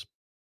truth is.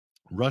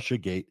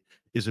 Russiagate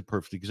is a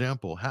perfect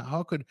example.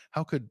 How could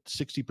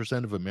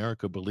 60% of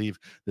America believe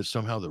that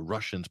somehow the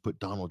Russians put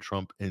Donald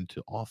Trump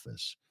into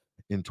office?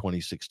 in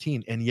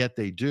 2016, and yet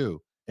they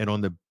do. And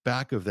on the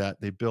back of that,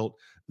 they built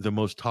the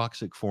most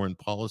toxic foreign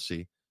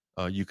policy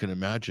you can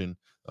imagine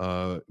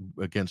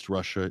against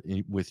Russia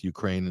with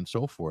Ukraine and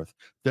so forth.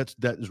 That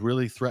is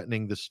really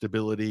threatening the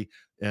stability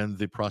and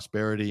the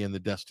prosperity and the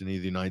destiny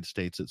of the United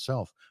States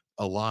itself.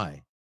 A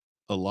lie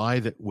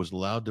that was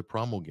allowed to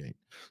promulgate.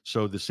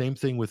 So the same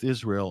thing with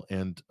Israel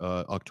and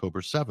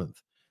October 7th.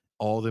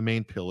 All the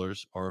main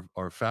pillars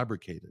are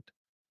fabricated.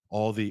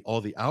 All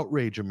the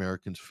outrage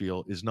Americans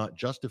feel is not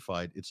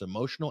justified. It's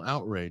emotional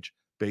outrage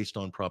based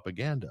on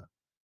propaganda.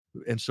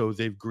 And so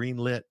they've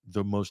greenlit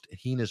the most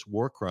heinous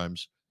war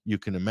crimes you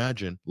can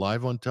imagine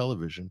live on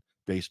television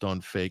based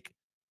on fake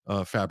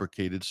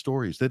fabricated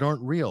stories that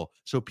aren't real.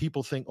 So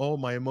people think, oh,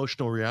 my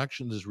emotional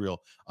reaction is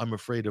real. I'm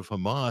afraid of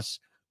Hamas.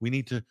 We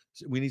need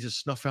to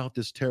snuff out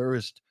this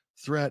terrorist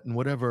threat and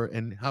whatever.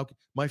 And how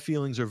my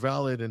feelings are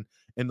valid and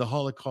the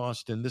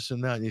Holocaust and this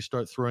and that. And you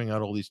start throwing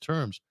out all these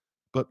terms.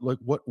 But like,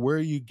 where are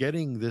you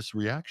getting this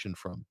reaction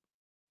from?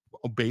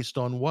 Based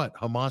on what?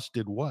 Hamas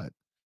did what?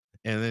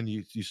 And then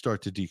you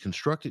start to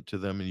deconstruct it to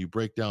them, and you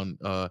break down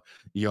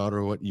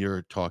Yara, what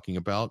you're talking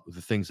about,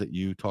 the things that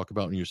you talk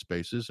about in your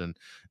spaces,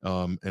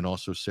 and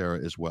also Sarah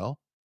as well.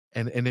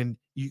 And then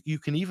you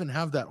can even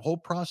have that whole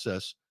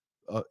process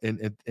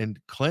and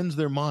cleanse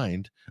their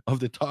mind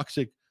of the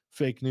toxic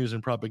fake news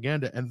and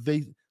propaganda. And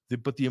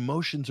but the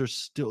emotions are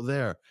still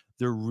there.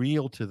 They're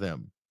real to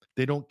them.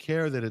 They don't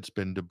care that it's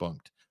been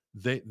debunked.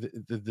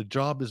 The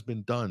job has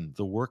been done.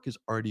 The work has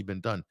already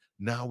been done.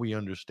 Now we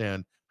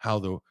understand how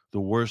the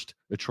worst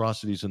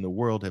atrocities in the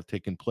world have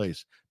taken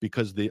place,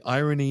 because the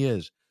irony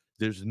is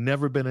there's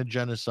never been a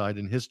genocide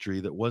in history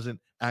that wasn't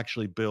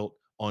actually built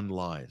on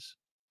lies.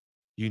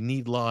 You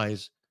need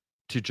lies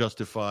to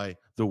justify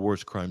the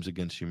worst crimes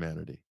against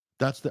humanity.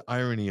 That's the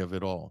irony of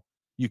it all.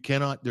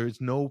 There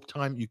is no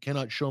time, you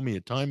cannot show me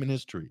a time in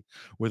history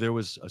where there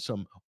was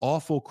some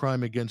awful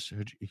crime against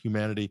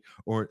humanity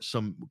or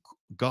some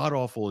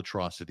god-awful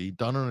atrocity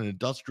done on an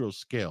industrial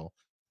scale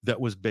that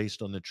was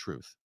based on the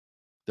truth,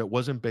 that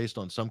wasn't based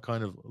on some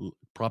kind of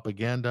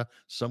propaganda,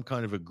 some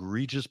kind of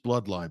egregious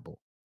blood libel.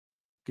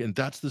 And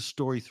that's the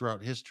story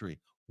throughout history.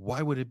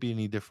 Why would it be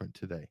any different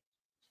today?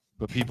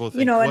 But people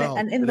think,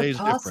 and in today's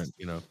the past,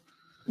 different,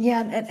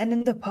 Yeah, and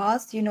in the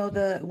past,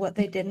 what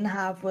they didn't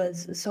have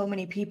was so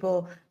many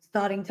people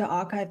starting to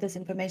archive this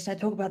information. I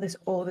talk about this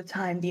all the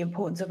time, the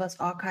importance of us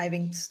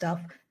archiving stuff.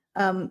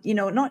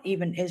 Not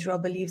even Israel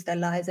believes their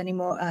lies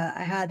anymore.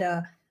 I had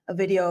a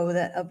video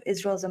of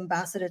Israel's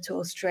ambassador to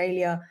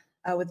Australia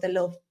with the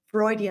little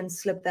Freudian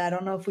slip there. I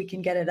don't know if we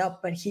can get it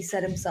up, but he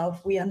said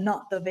himself, "We are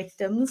not the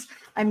victims."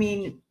 I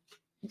mean,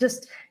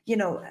 just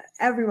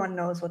everyone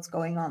knows what's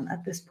going on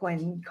at this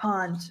point.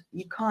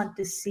 You can't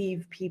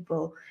deceive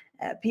people.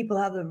 People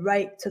have the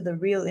right to the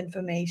real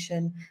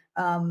information,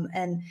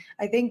 and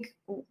I think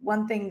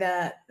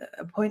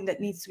a point that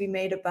needs to be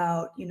made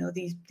about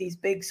these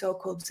big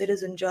so-called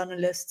citizen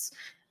journalists,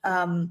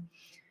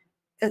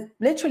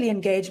 literally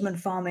engagement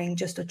farming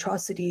just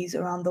atrocities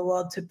around the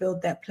world to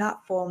build their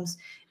platforms.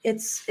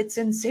 It's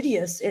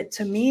insidious.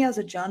 To me, as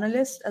a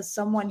journalist, as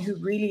someone who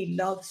really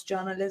loves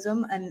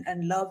journalism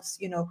and loves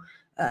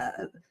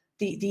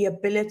the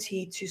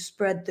ability to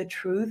spread the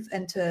truth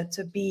and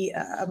to be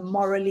a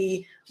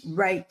morally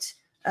right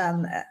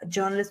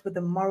journalist with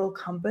a moral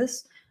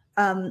compass,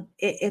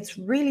 it's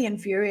really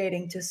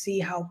infuriating to see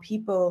how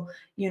people,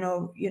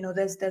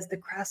 there's the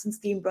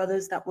Krasenstein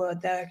brothers that were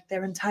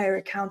their entire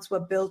accounts were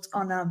built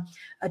on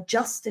a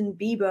Justin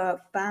Bieber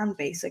fan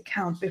base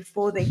account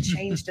before they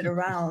changed it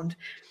around,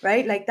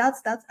 right? Like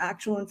that's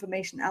actual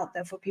information out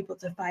there for people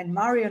to find.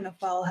 Mario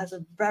Nawfal has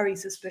a very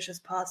suspicious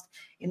past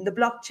in the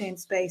blockchain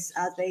space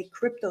as a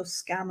crypto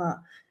scammer,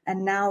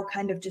 and now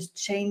kind of just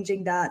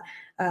changing that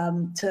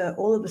to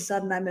all of a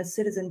sudden I'm a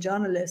citizen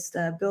journalist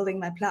building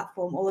my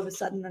platform. All of a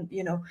sudden,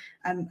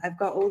 I've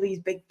got all these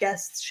big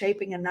guests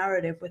shaping a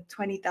narrative with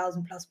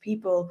 20,000 plus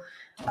people,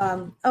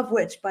 of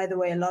which, by the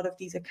way, a lot of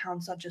these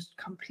accounts are just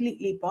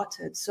completely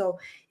botted. So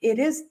it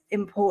is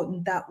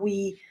important that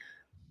we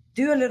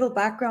do a little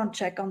background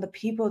check on the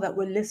people that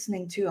we're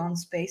listening to on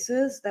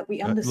Spaces, that we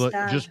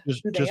understand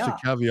who they are. A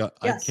caveat,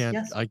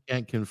 Yes. I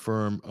can't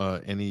confirm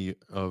any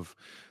of.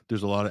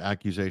 There's a lot of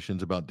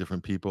accusations about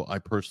different people. I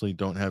personally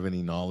don't have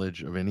any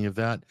knowledge of any of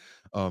that.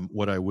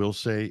 What I will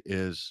say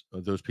is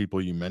those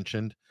people you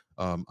mentioned,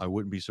 I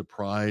wouldn't be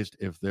surprised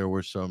if there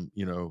were some,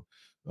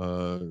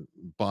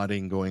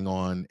 botting going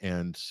on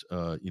and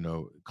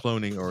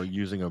cloning or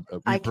using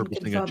I can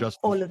confirm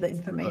all of the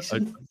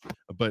information.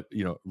 But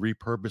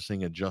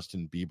repurposing a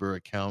Justin Bieber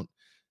account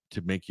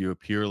to make you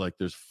appear like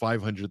there's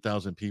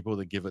 500,000 people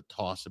that give a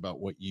toss about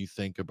what you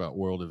think about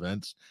world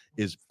events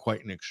is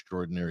quite an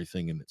extraordinary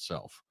thing in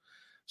itself.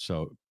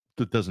 So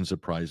that doesn't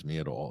surprise me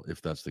at all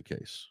if that's the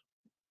case.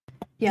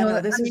 Yeah, no,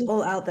 this is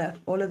all out there.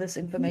 All of this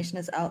information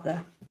is out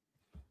there.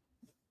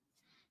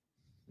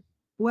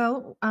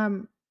 Well,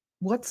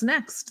 what's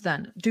next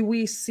then? Do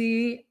we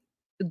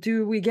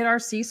get our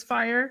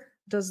ceasefire?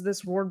 Does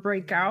this war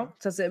break out?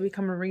 Does it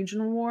become a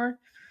regional war?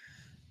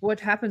 what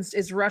happens?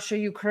 Is Russia,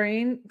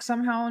 Ukraine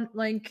somehow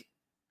like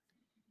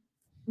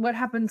what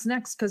happens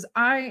next? Because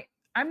I'm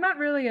not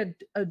really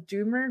a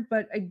doomer,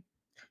 but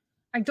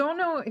I don't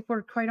know if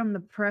we're quite on the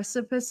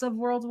precipice of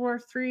World War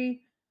III,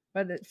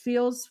 but it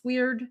feels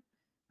weird.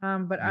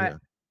 But Yeah.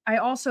 I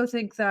also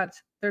think that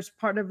there's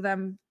part of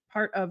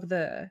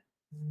the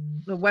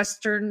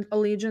Western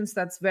allegiance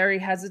that's very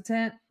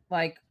hesitant,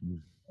 like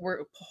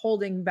we're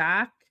holding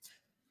back.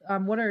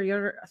 What are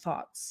your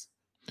thoughts?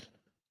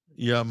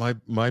 Yeah,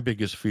 my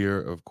biggest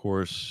fear, of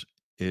course,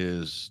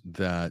 is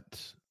that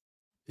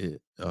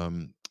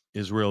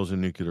Israel is a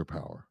nuclear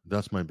power.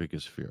 That's my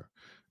biggest fear.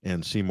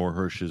 And Seymour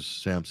Hersh's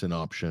Samson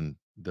option,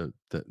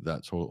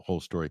 that's whole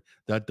story,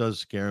 that does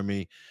scare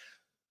me.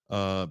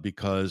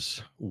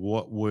 Because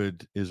what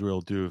would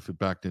Israel do if it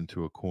backed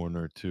into a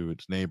corner to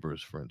its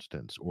neighbors, for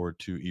instance, or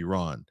to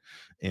Iran?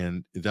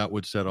 And that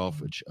would set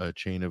off a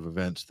chain of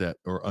events that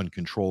are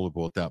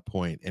uncontrollable at that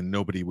point, and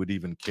nobody would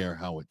even care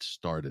how it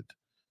started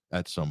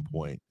at some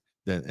point.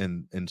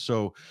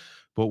 So,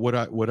 but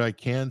what I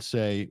can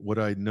say, what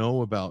I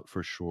know about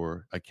for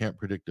sure, I can't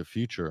predict the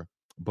future,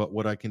 but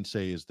what I can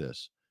say is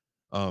this.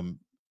 Um,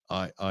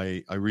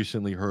 I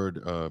recently heard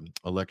a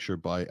lecture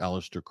by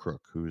Alistair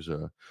Crook, who's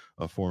a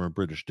former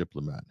British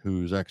diplomat,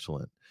 who's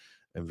excellent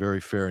and very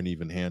fair and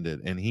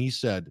even-handed. And he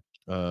said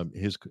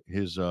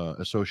his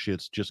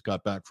associates just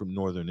got back from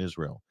northern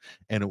Israel,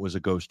 and it was a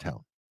ghost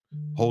town.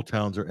 Whole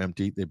towns are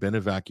empty. They've been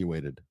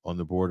evacuated on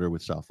the border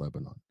with South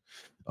Lebanon.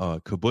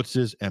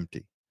 Kibbutzes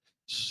empty.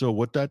 So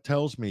what that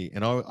tells me,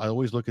 and I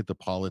always look at the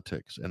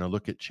politics and I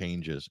look at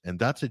changes, and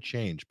that's a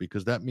change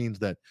because that means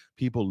that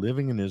people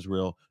living in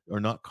Israel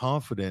are not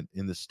confident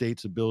in the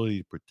state's ability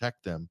to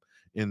protect them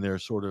in their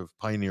sort of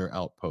pioneer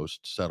outpost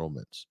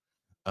settlements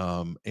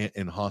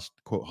in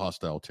quote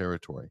hostile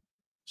territory.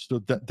 So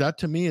that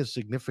to me is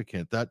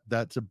significant.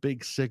 That's a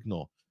big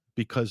signal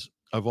because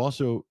I've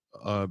also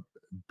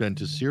been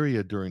to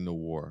Syria during the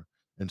war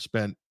and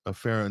spent a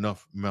fair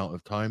enough amount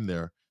of time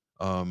there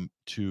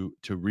to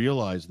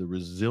realize the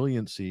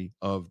resiliency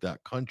of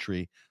that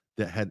country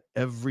that had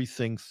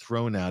everything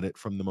thrown at it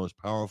from the most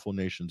powerful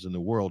nations in the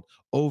world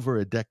over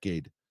a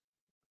decade.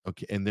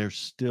 Okay, and they're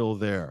still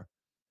there,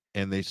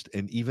 and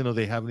and even though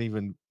they haven't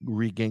even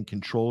regained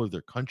control of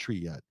their country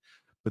yet,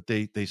 but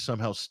they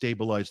somehow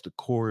stabilized the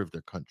core of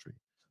their country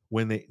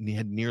when they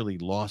had nearly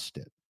lost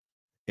it.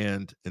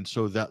 And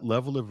so that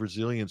level of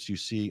resilience you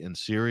see in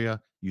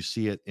Syria, you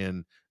see it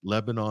in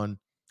Lebanon.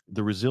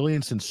 The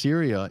resilience in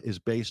Syria is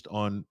based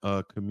on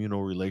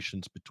communal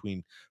relations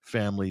between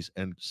families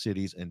and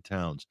cities and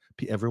towns.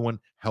 Everyone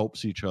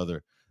helps each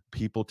other.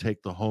 People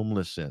take the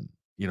homeless in,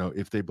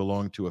 if they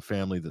belong to a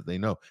family that they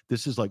know.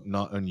 This is like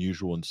not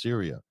unusual in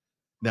Syria.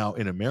 Now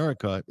in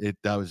America,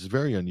 that was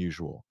very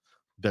unusual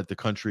that the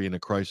country in a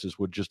crisis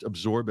would just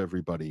absorb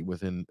everybody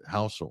within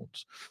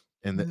households.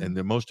 And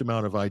the most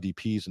amount of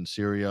IDPs in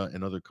Syria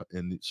and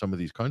in some of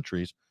these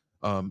countries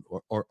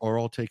are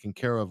all taken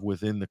care of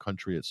within the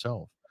country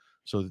itself.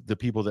 So the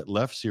people that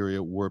left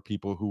Syria were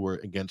people who were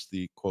against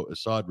the quote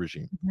Assad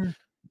regime,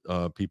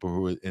 people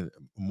who were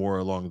more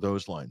along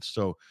those lines.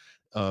 So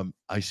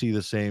I see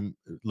the same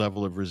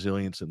level of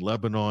resilience in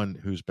Lebanon,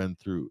 who's been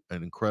through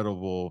an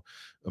incredible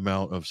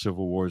amount of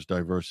civil wars,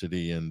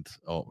 diversity, and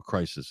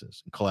crises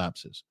and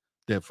collapses.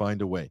 They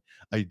find a way.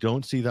 I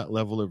don't see that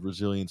level of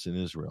resilience in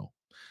Israel.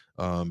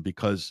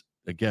 Because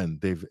again,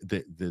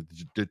 the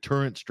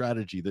deterrent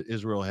strategy that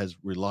Israel has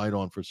relied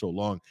on for so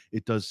long,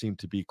 it does seem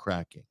to be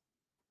cracking.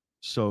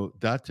 So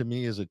that to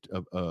me is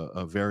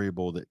a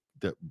variable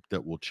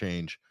that will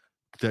change,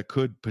 that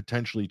could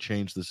potentially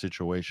change the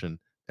situation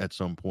at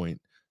some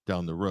point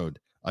down the road.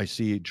 I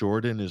see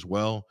Jordan as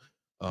well.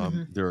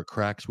 There are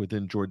cracks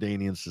within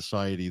Jordanian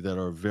society that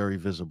are very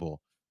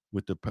visible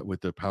with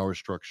the power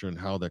structure and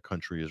how that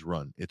country is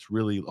run. It's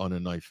really on a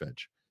knife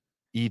edge.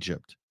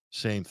 Egypt,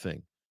 same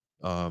thing.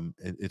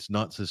 It's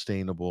not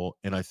sustainable,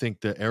 and I think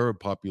the Arab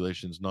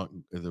population is not,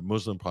 the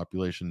Muslim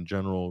population in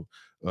general,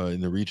 in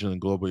the region and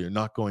globally, are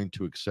not going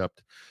to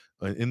accept.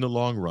 In the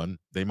long run,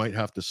 they might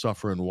have to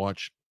suffer and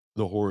watch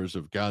the horrors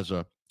of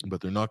Gaza,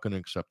 but they're not going to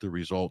accept the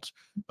results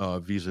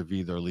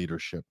vis-a-vis their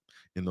leadership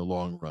in the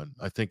long run.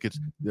 I think it's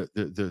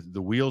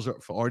the wheels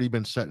have already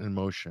been set in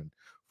motion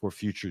for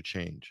future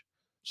change.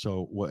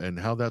 So, and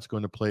how that's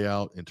going to play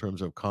out in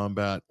terms of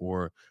combat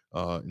or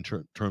in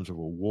terms of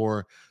a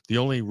war, the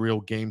only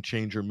real game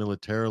changer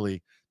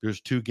militarily,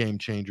 there's two game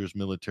changers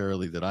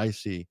militarily that I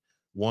see.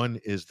 One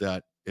is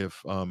that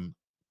if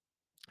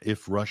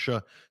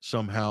Russia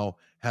somehow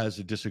has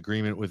a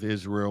disagreement with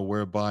Israel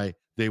whereby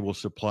they will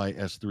supply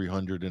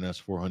S-300 and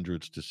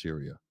S-400s to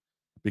Syria,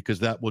 because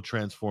that will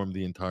transform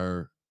the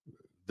entire.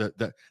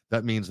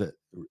 That means that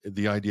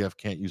the IDF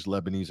can't use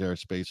Lebanese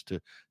airspace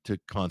to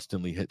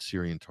constantly hit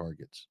Syrian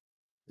targets,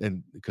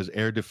 and because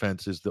air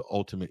defense is the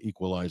ultimate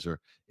equalizer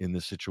in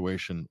this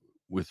situation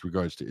with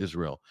regards to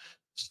Israel.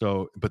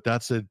 So, but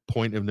that's a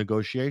point of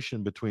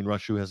negotiation between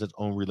Russia, who has its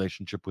own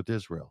relationship with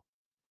Israel.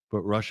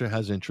 But Russia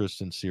has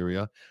interests in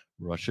Syria.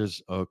 Russia's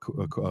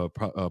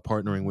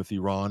partnering with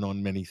Iran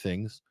on many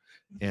things.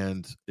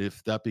 And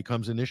if that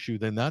becomes an issue,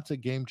 then that's a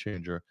game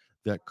changer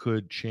that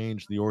could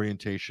change the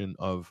orientation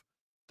of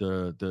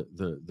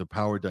the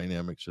power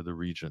dynamics of the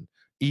region.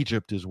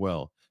 Egypt as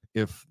well.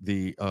 If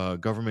the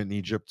government in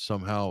Egypt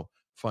somehow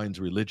finds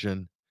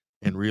religion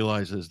and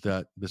realizes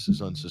that this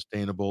is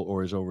unsustainable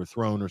or is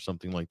overthrown or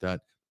something like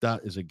that,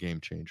 that is a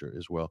game changer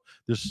as well.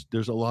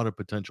 There's a lot of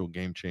potential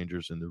game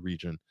changers in the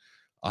region.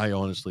 I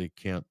honestly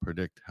can't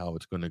predict how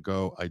it's going to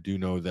go. I do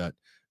know that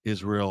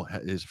Israel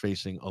is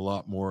facing a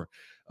lot more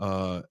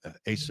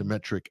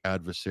asymmetric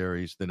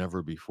adversaries than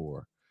ever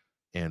before.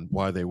 And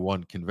why they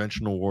won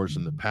conventional wars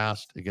in the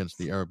past against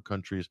the Arab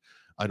countries,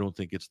 I don't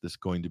think it's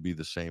going to be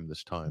the same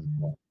this time.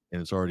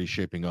 And it's already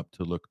shaping up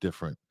to look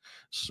different.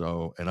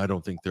 So, and I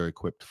don't think they're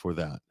equipped for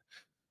that.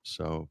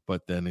 So,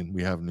 but then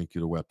we have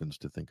nuclear weapons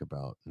to think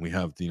about. We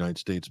have the United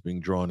States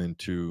being drawn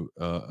into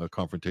a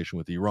confrontation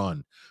with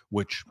Iran,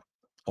 which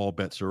all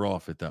bets are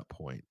off at that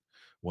point.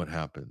 What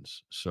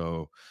happens?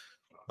 So,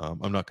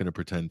 I'm not going to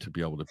pretend to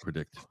be able to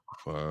predict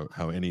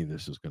how any of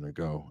this is going to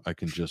go. I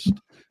can just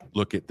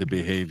look at the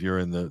behavior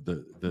and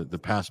the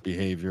past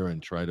behavior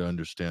and try to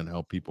understand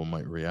how people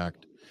might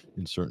react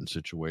in certain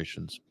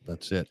situations.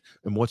 That's it.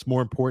 And what's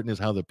more important is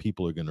how the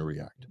people are going to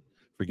react.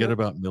 Forget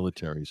about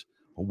militaries.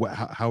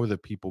 How are the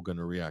people going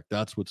to react?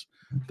 That's what's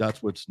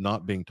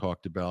not being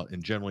talked about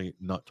and generally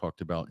not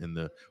talked about in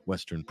the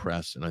Western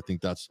press. And I think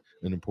that's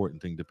an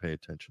important thing to pay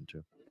attention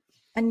to.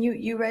 And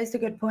you raised a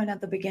good point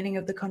at the beginning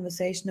of the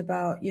conversation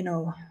about,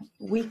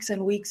 weeks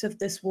and weeks of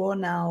this war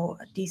now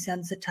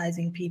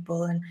desensitizing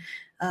people. And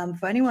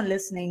for anyone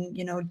listening,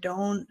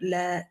 don't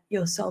let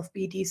yourself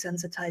be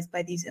desensitized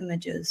by these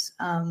images.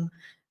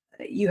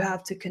 You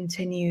have to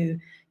continue,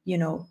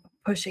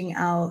 pushing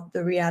out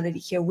the reality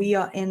here. We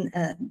are in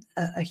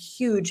a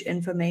huge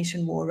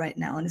information war right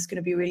now, and it's going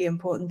to be really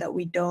important that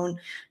we don't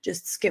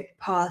just skip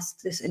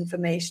past this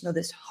information or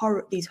these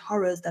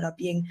horrors that are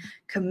being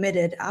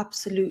committed,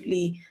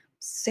 absolutely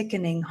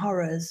sickening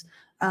horrors.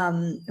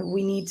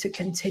 We need to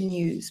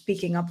continue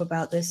speaking up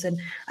about this. And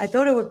I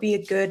thought it would be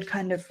a good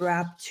kind of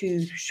wrap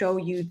to show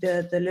you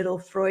the little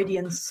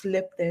Freudian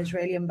slip the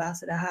Israeli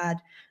ambassador had.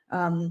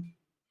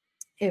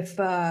 If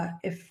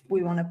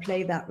we want to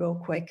play that real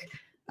quick.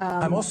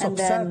 I'm also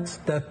upset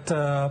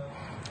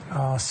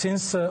that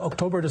since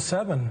October the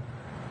 7th,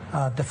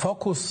 the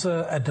focus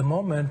at the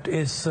moment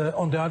is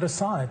on the other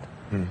side.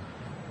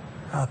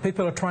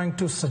 People are trying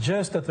to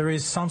suggest that there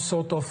is some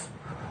sort of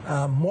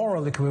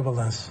moral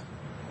equivalence.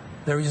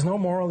 There is no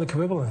moral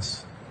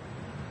equivalence.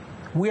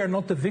 We are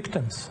not the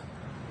victims.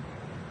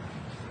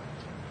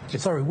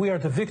 Sorry, we are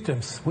the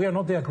victims. We are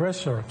not the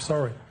aggressor.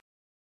 Sorry.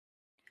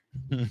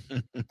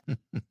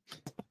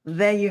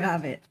 There you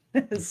have it.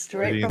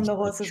 Straight from the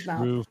horse's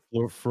mouth.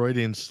 True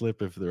Freudian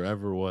slip, if there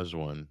ever was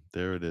one.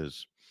 There it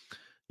is.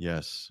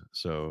 Yes.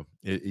 So,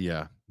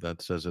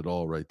 that says it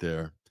all right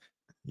there.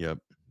 Yep.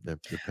 The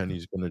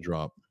penny's going to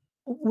drop.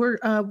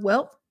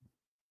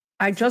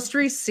 I just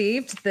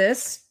received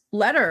this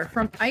letter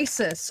from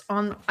ISIS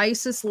on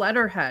ISIS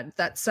letterhead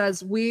that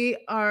says we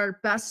are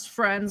best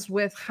friends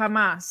with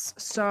Hamas.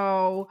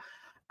 So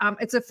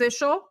it's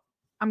official.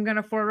 I'm going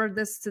to forward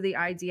this to the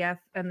IDF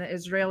and the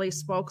Israeli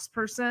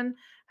spokesperson.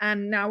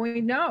 And now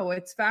we know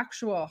it's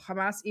factual.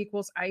 Hamas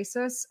equals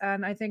ISIS.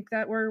 And I think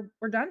that we're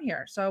done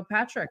here. So,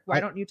 Patrick,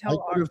 why don't you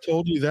tell I could have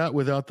told you that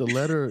without the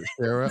letter,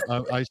 Sarah.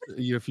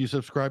 If you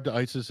subscribe to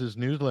ISIS's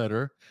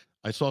newsletter,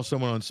 I saw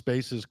someone on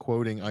Spaces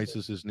quoting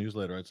ISIS's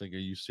newsletter. I was like, are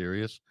you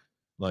serious?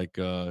 Like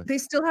they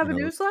still have a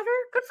newsletter?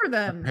 Good for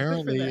them.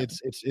 Apparently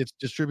it's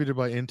distributed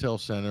by Intel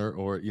Center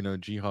or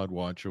Jihad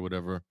Watch or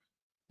whatever.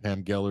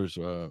 Pam Geller's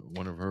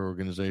one of her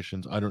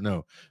organizations. I don't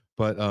know.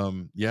 But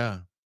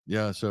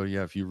so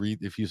if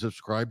you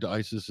subscribe to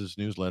ISIS's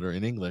newsletter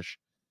in English,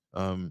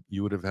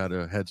 you would have had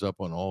a heads up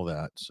on all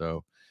that.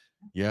 So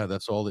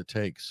that's all it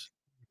takes.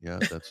 Yeah,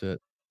 that's it.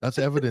 That's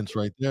evidence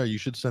right there. You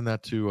should send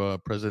that to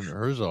President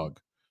Herzog.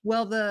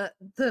 Well, the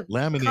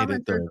laminate commenter,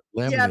 it though.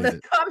 Laminate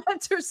the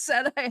commenter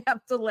said I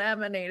have to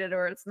laminate it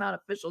or it's not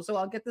official. So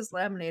I'll get this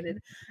laminated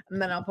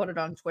and then I'll put it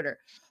on Twitter.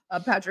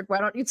 Patrick, why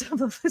don't you tell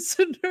the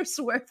listeners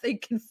where they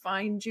can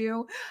find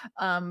you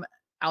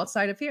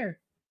outside of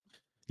here?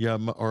 Yeah,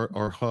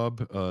 our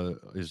hub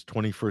is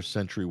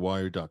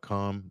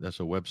 21stcenturywire.com. That's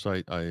a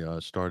website I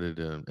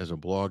started as a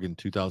blog in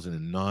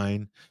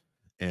 2009.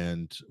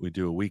 And we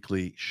do a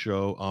weekly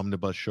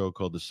omnibus show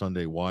called The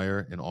Sunday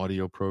Wire, an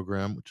audio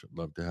program, which I'd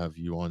love to have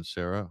you on,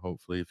 Sarah,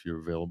 hopefully, if you're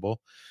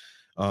available.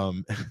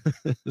 And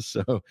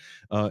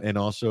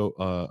also,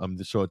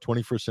 so at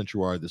 21st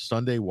Century Wire, The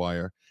Sunday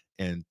Wire,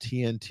 and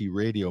TNT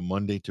Radio,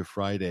 Monday to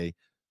Friday,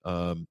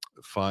 12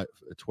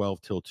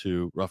 till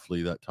 2,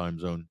 roughly that time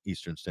zone,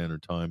 Eastern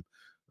Standard Time,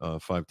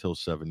 5 till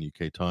 7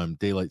 UK time.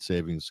 Daylight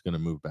savings is going to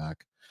move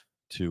back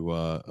to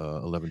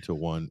 11 till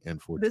 1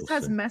 and 4 till 6. This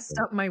has messed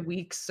up my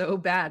week so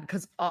bad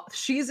because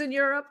she's in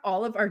Europe,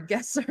 all of our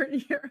guests are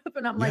in Europe,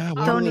 and I'm like,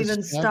 don't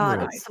even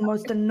start. It's the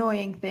most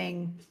annoying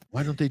thing.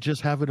 Why don't they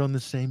just have it on the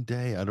same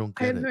day? I don't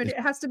get it. It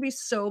has to be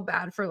so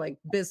bad for like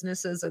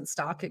businesses and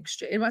stock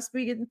exchange. It must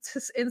be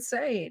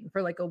insane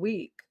for like a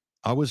week.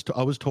 I was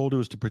told it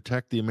was to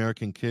protect the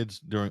American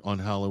kids on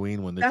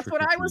Halloween when they That's trick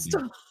what or I was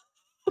treating.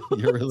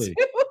 told. Yeah, really?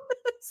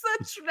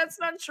 That's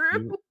not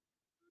true.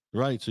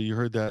 Right. So you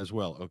heard that as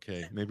well.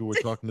 Okay. Maybe we're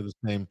talking to the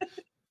same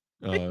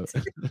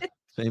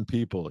same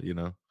people, you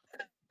know.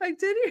 I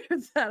did hear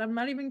that. I'm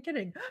not even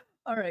kidding.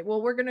 All right.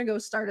 Well, we're gonna go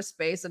start a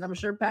space, and I'm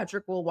sure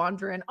Patrick will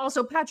wander in.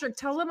 Also, Patrick,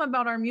 tell them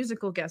about our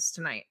musical guest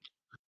tonight.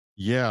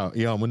 Yeah.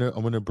 I'm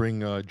gonna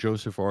bring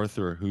Joseph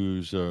Arthur,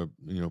 who's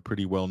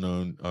pretty well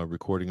known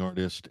recording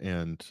artist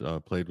and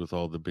played with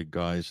all the big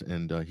guys,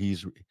 and he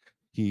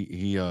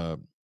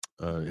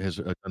has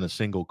done a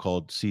single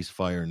called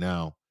 "Ceasefire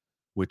Now,"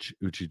 which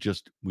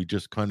we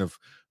just kind of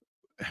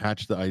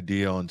hatched the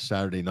idea on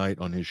Saturday night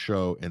on his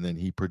show, and then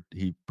he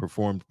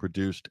performed,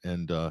 produced,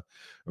 and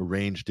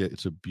arranged it.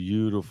 It's a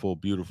beautiful,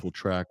 beautiful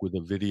track with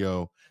a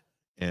video,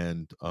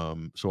 and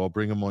so I'll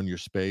bring him on your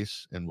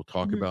space, and we'll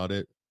talk about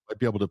it. I'd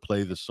be able to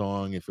play the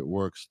song if it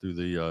works through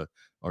the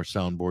our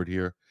soundboard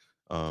here,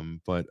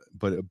 but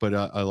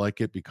I like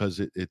it because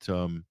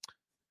the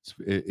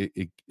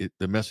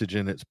message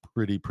in it's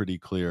pretty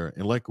clear,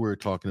 and like we were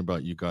talking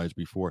about you guys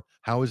before,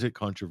 how is it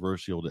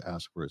controversial to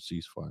ask for a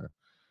ceasefire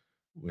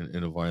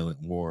in a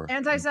violent war?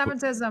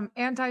 Anti-Semitism.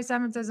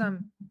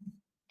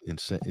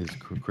 It's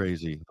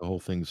crazy. The whole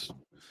thing's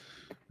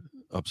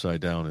upside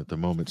down at the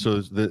moment.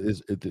 So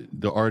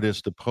the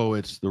artists, the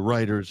poets, the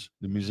writers,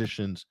 the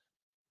musicians,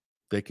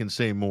 they can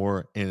say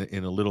more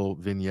in a little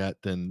vignette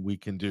than we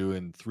can do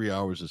in 3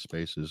 hours of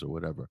spaces or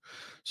whatever.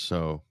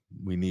 So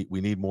we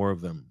need more of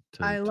them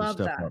I to love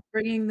step that. up.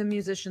 Bringing the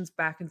musicians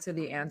back into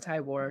the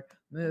anti-war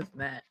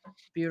movement.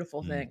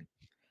 Beautiful thing.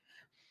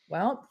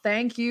 Well,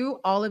 thank you,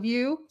 all of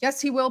you. Yes,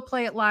 he will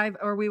play it live,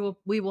 or we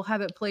will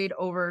have it played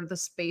over the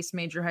Space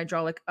Major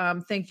Hydraulic.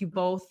 Thank you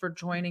both for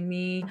joining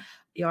me.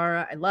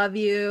 Yara, I love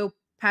you.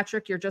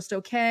 Patrick, you're just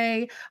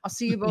okay. I'll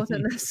see you both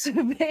in the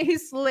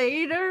space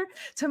later.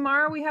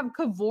 Tomorrow we have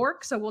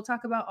Kavork, so we'll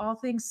talk about all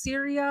things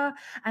Syria.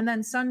 And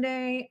then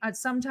Sunday, at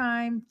some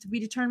time to be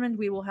determined,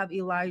 we will have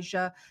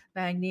Elijah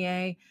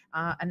Bagnier.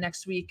 And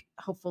next week,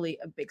 hopefully,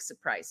 a big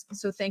surprise.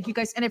 So thank you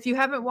guys. And if you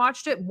haven't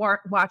watched it,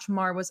 watch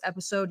Marwa's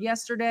episode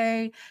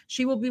yesterday.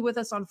 She will be with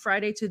us on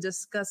Friday to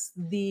discuss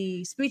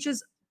the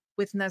speeches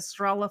with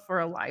Nasrallah for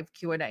a live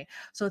Q&A.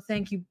 So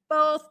thank you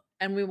both,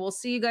 and we will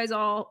see you guys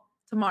all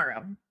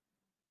tomorrow.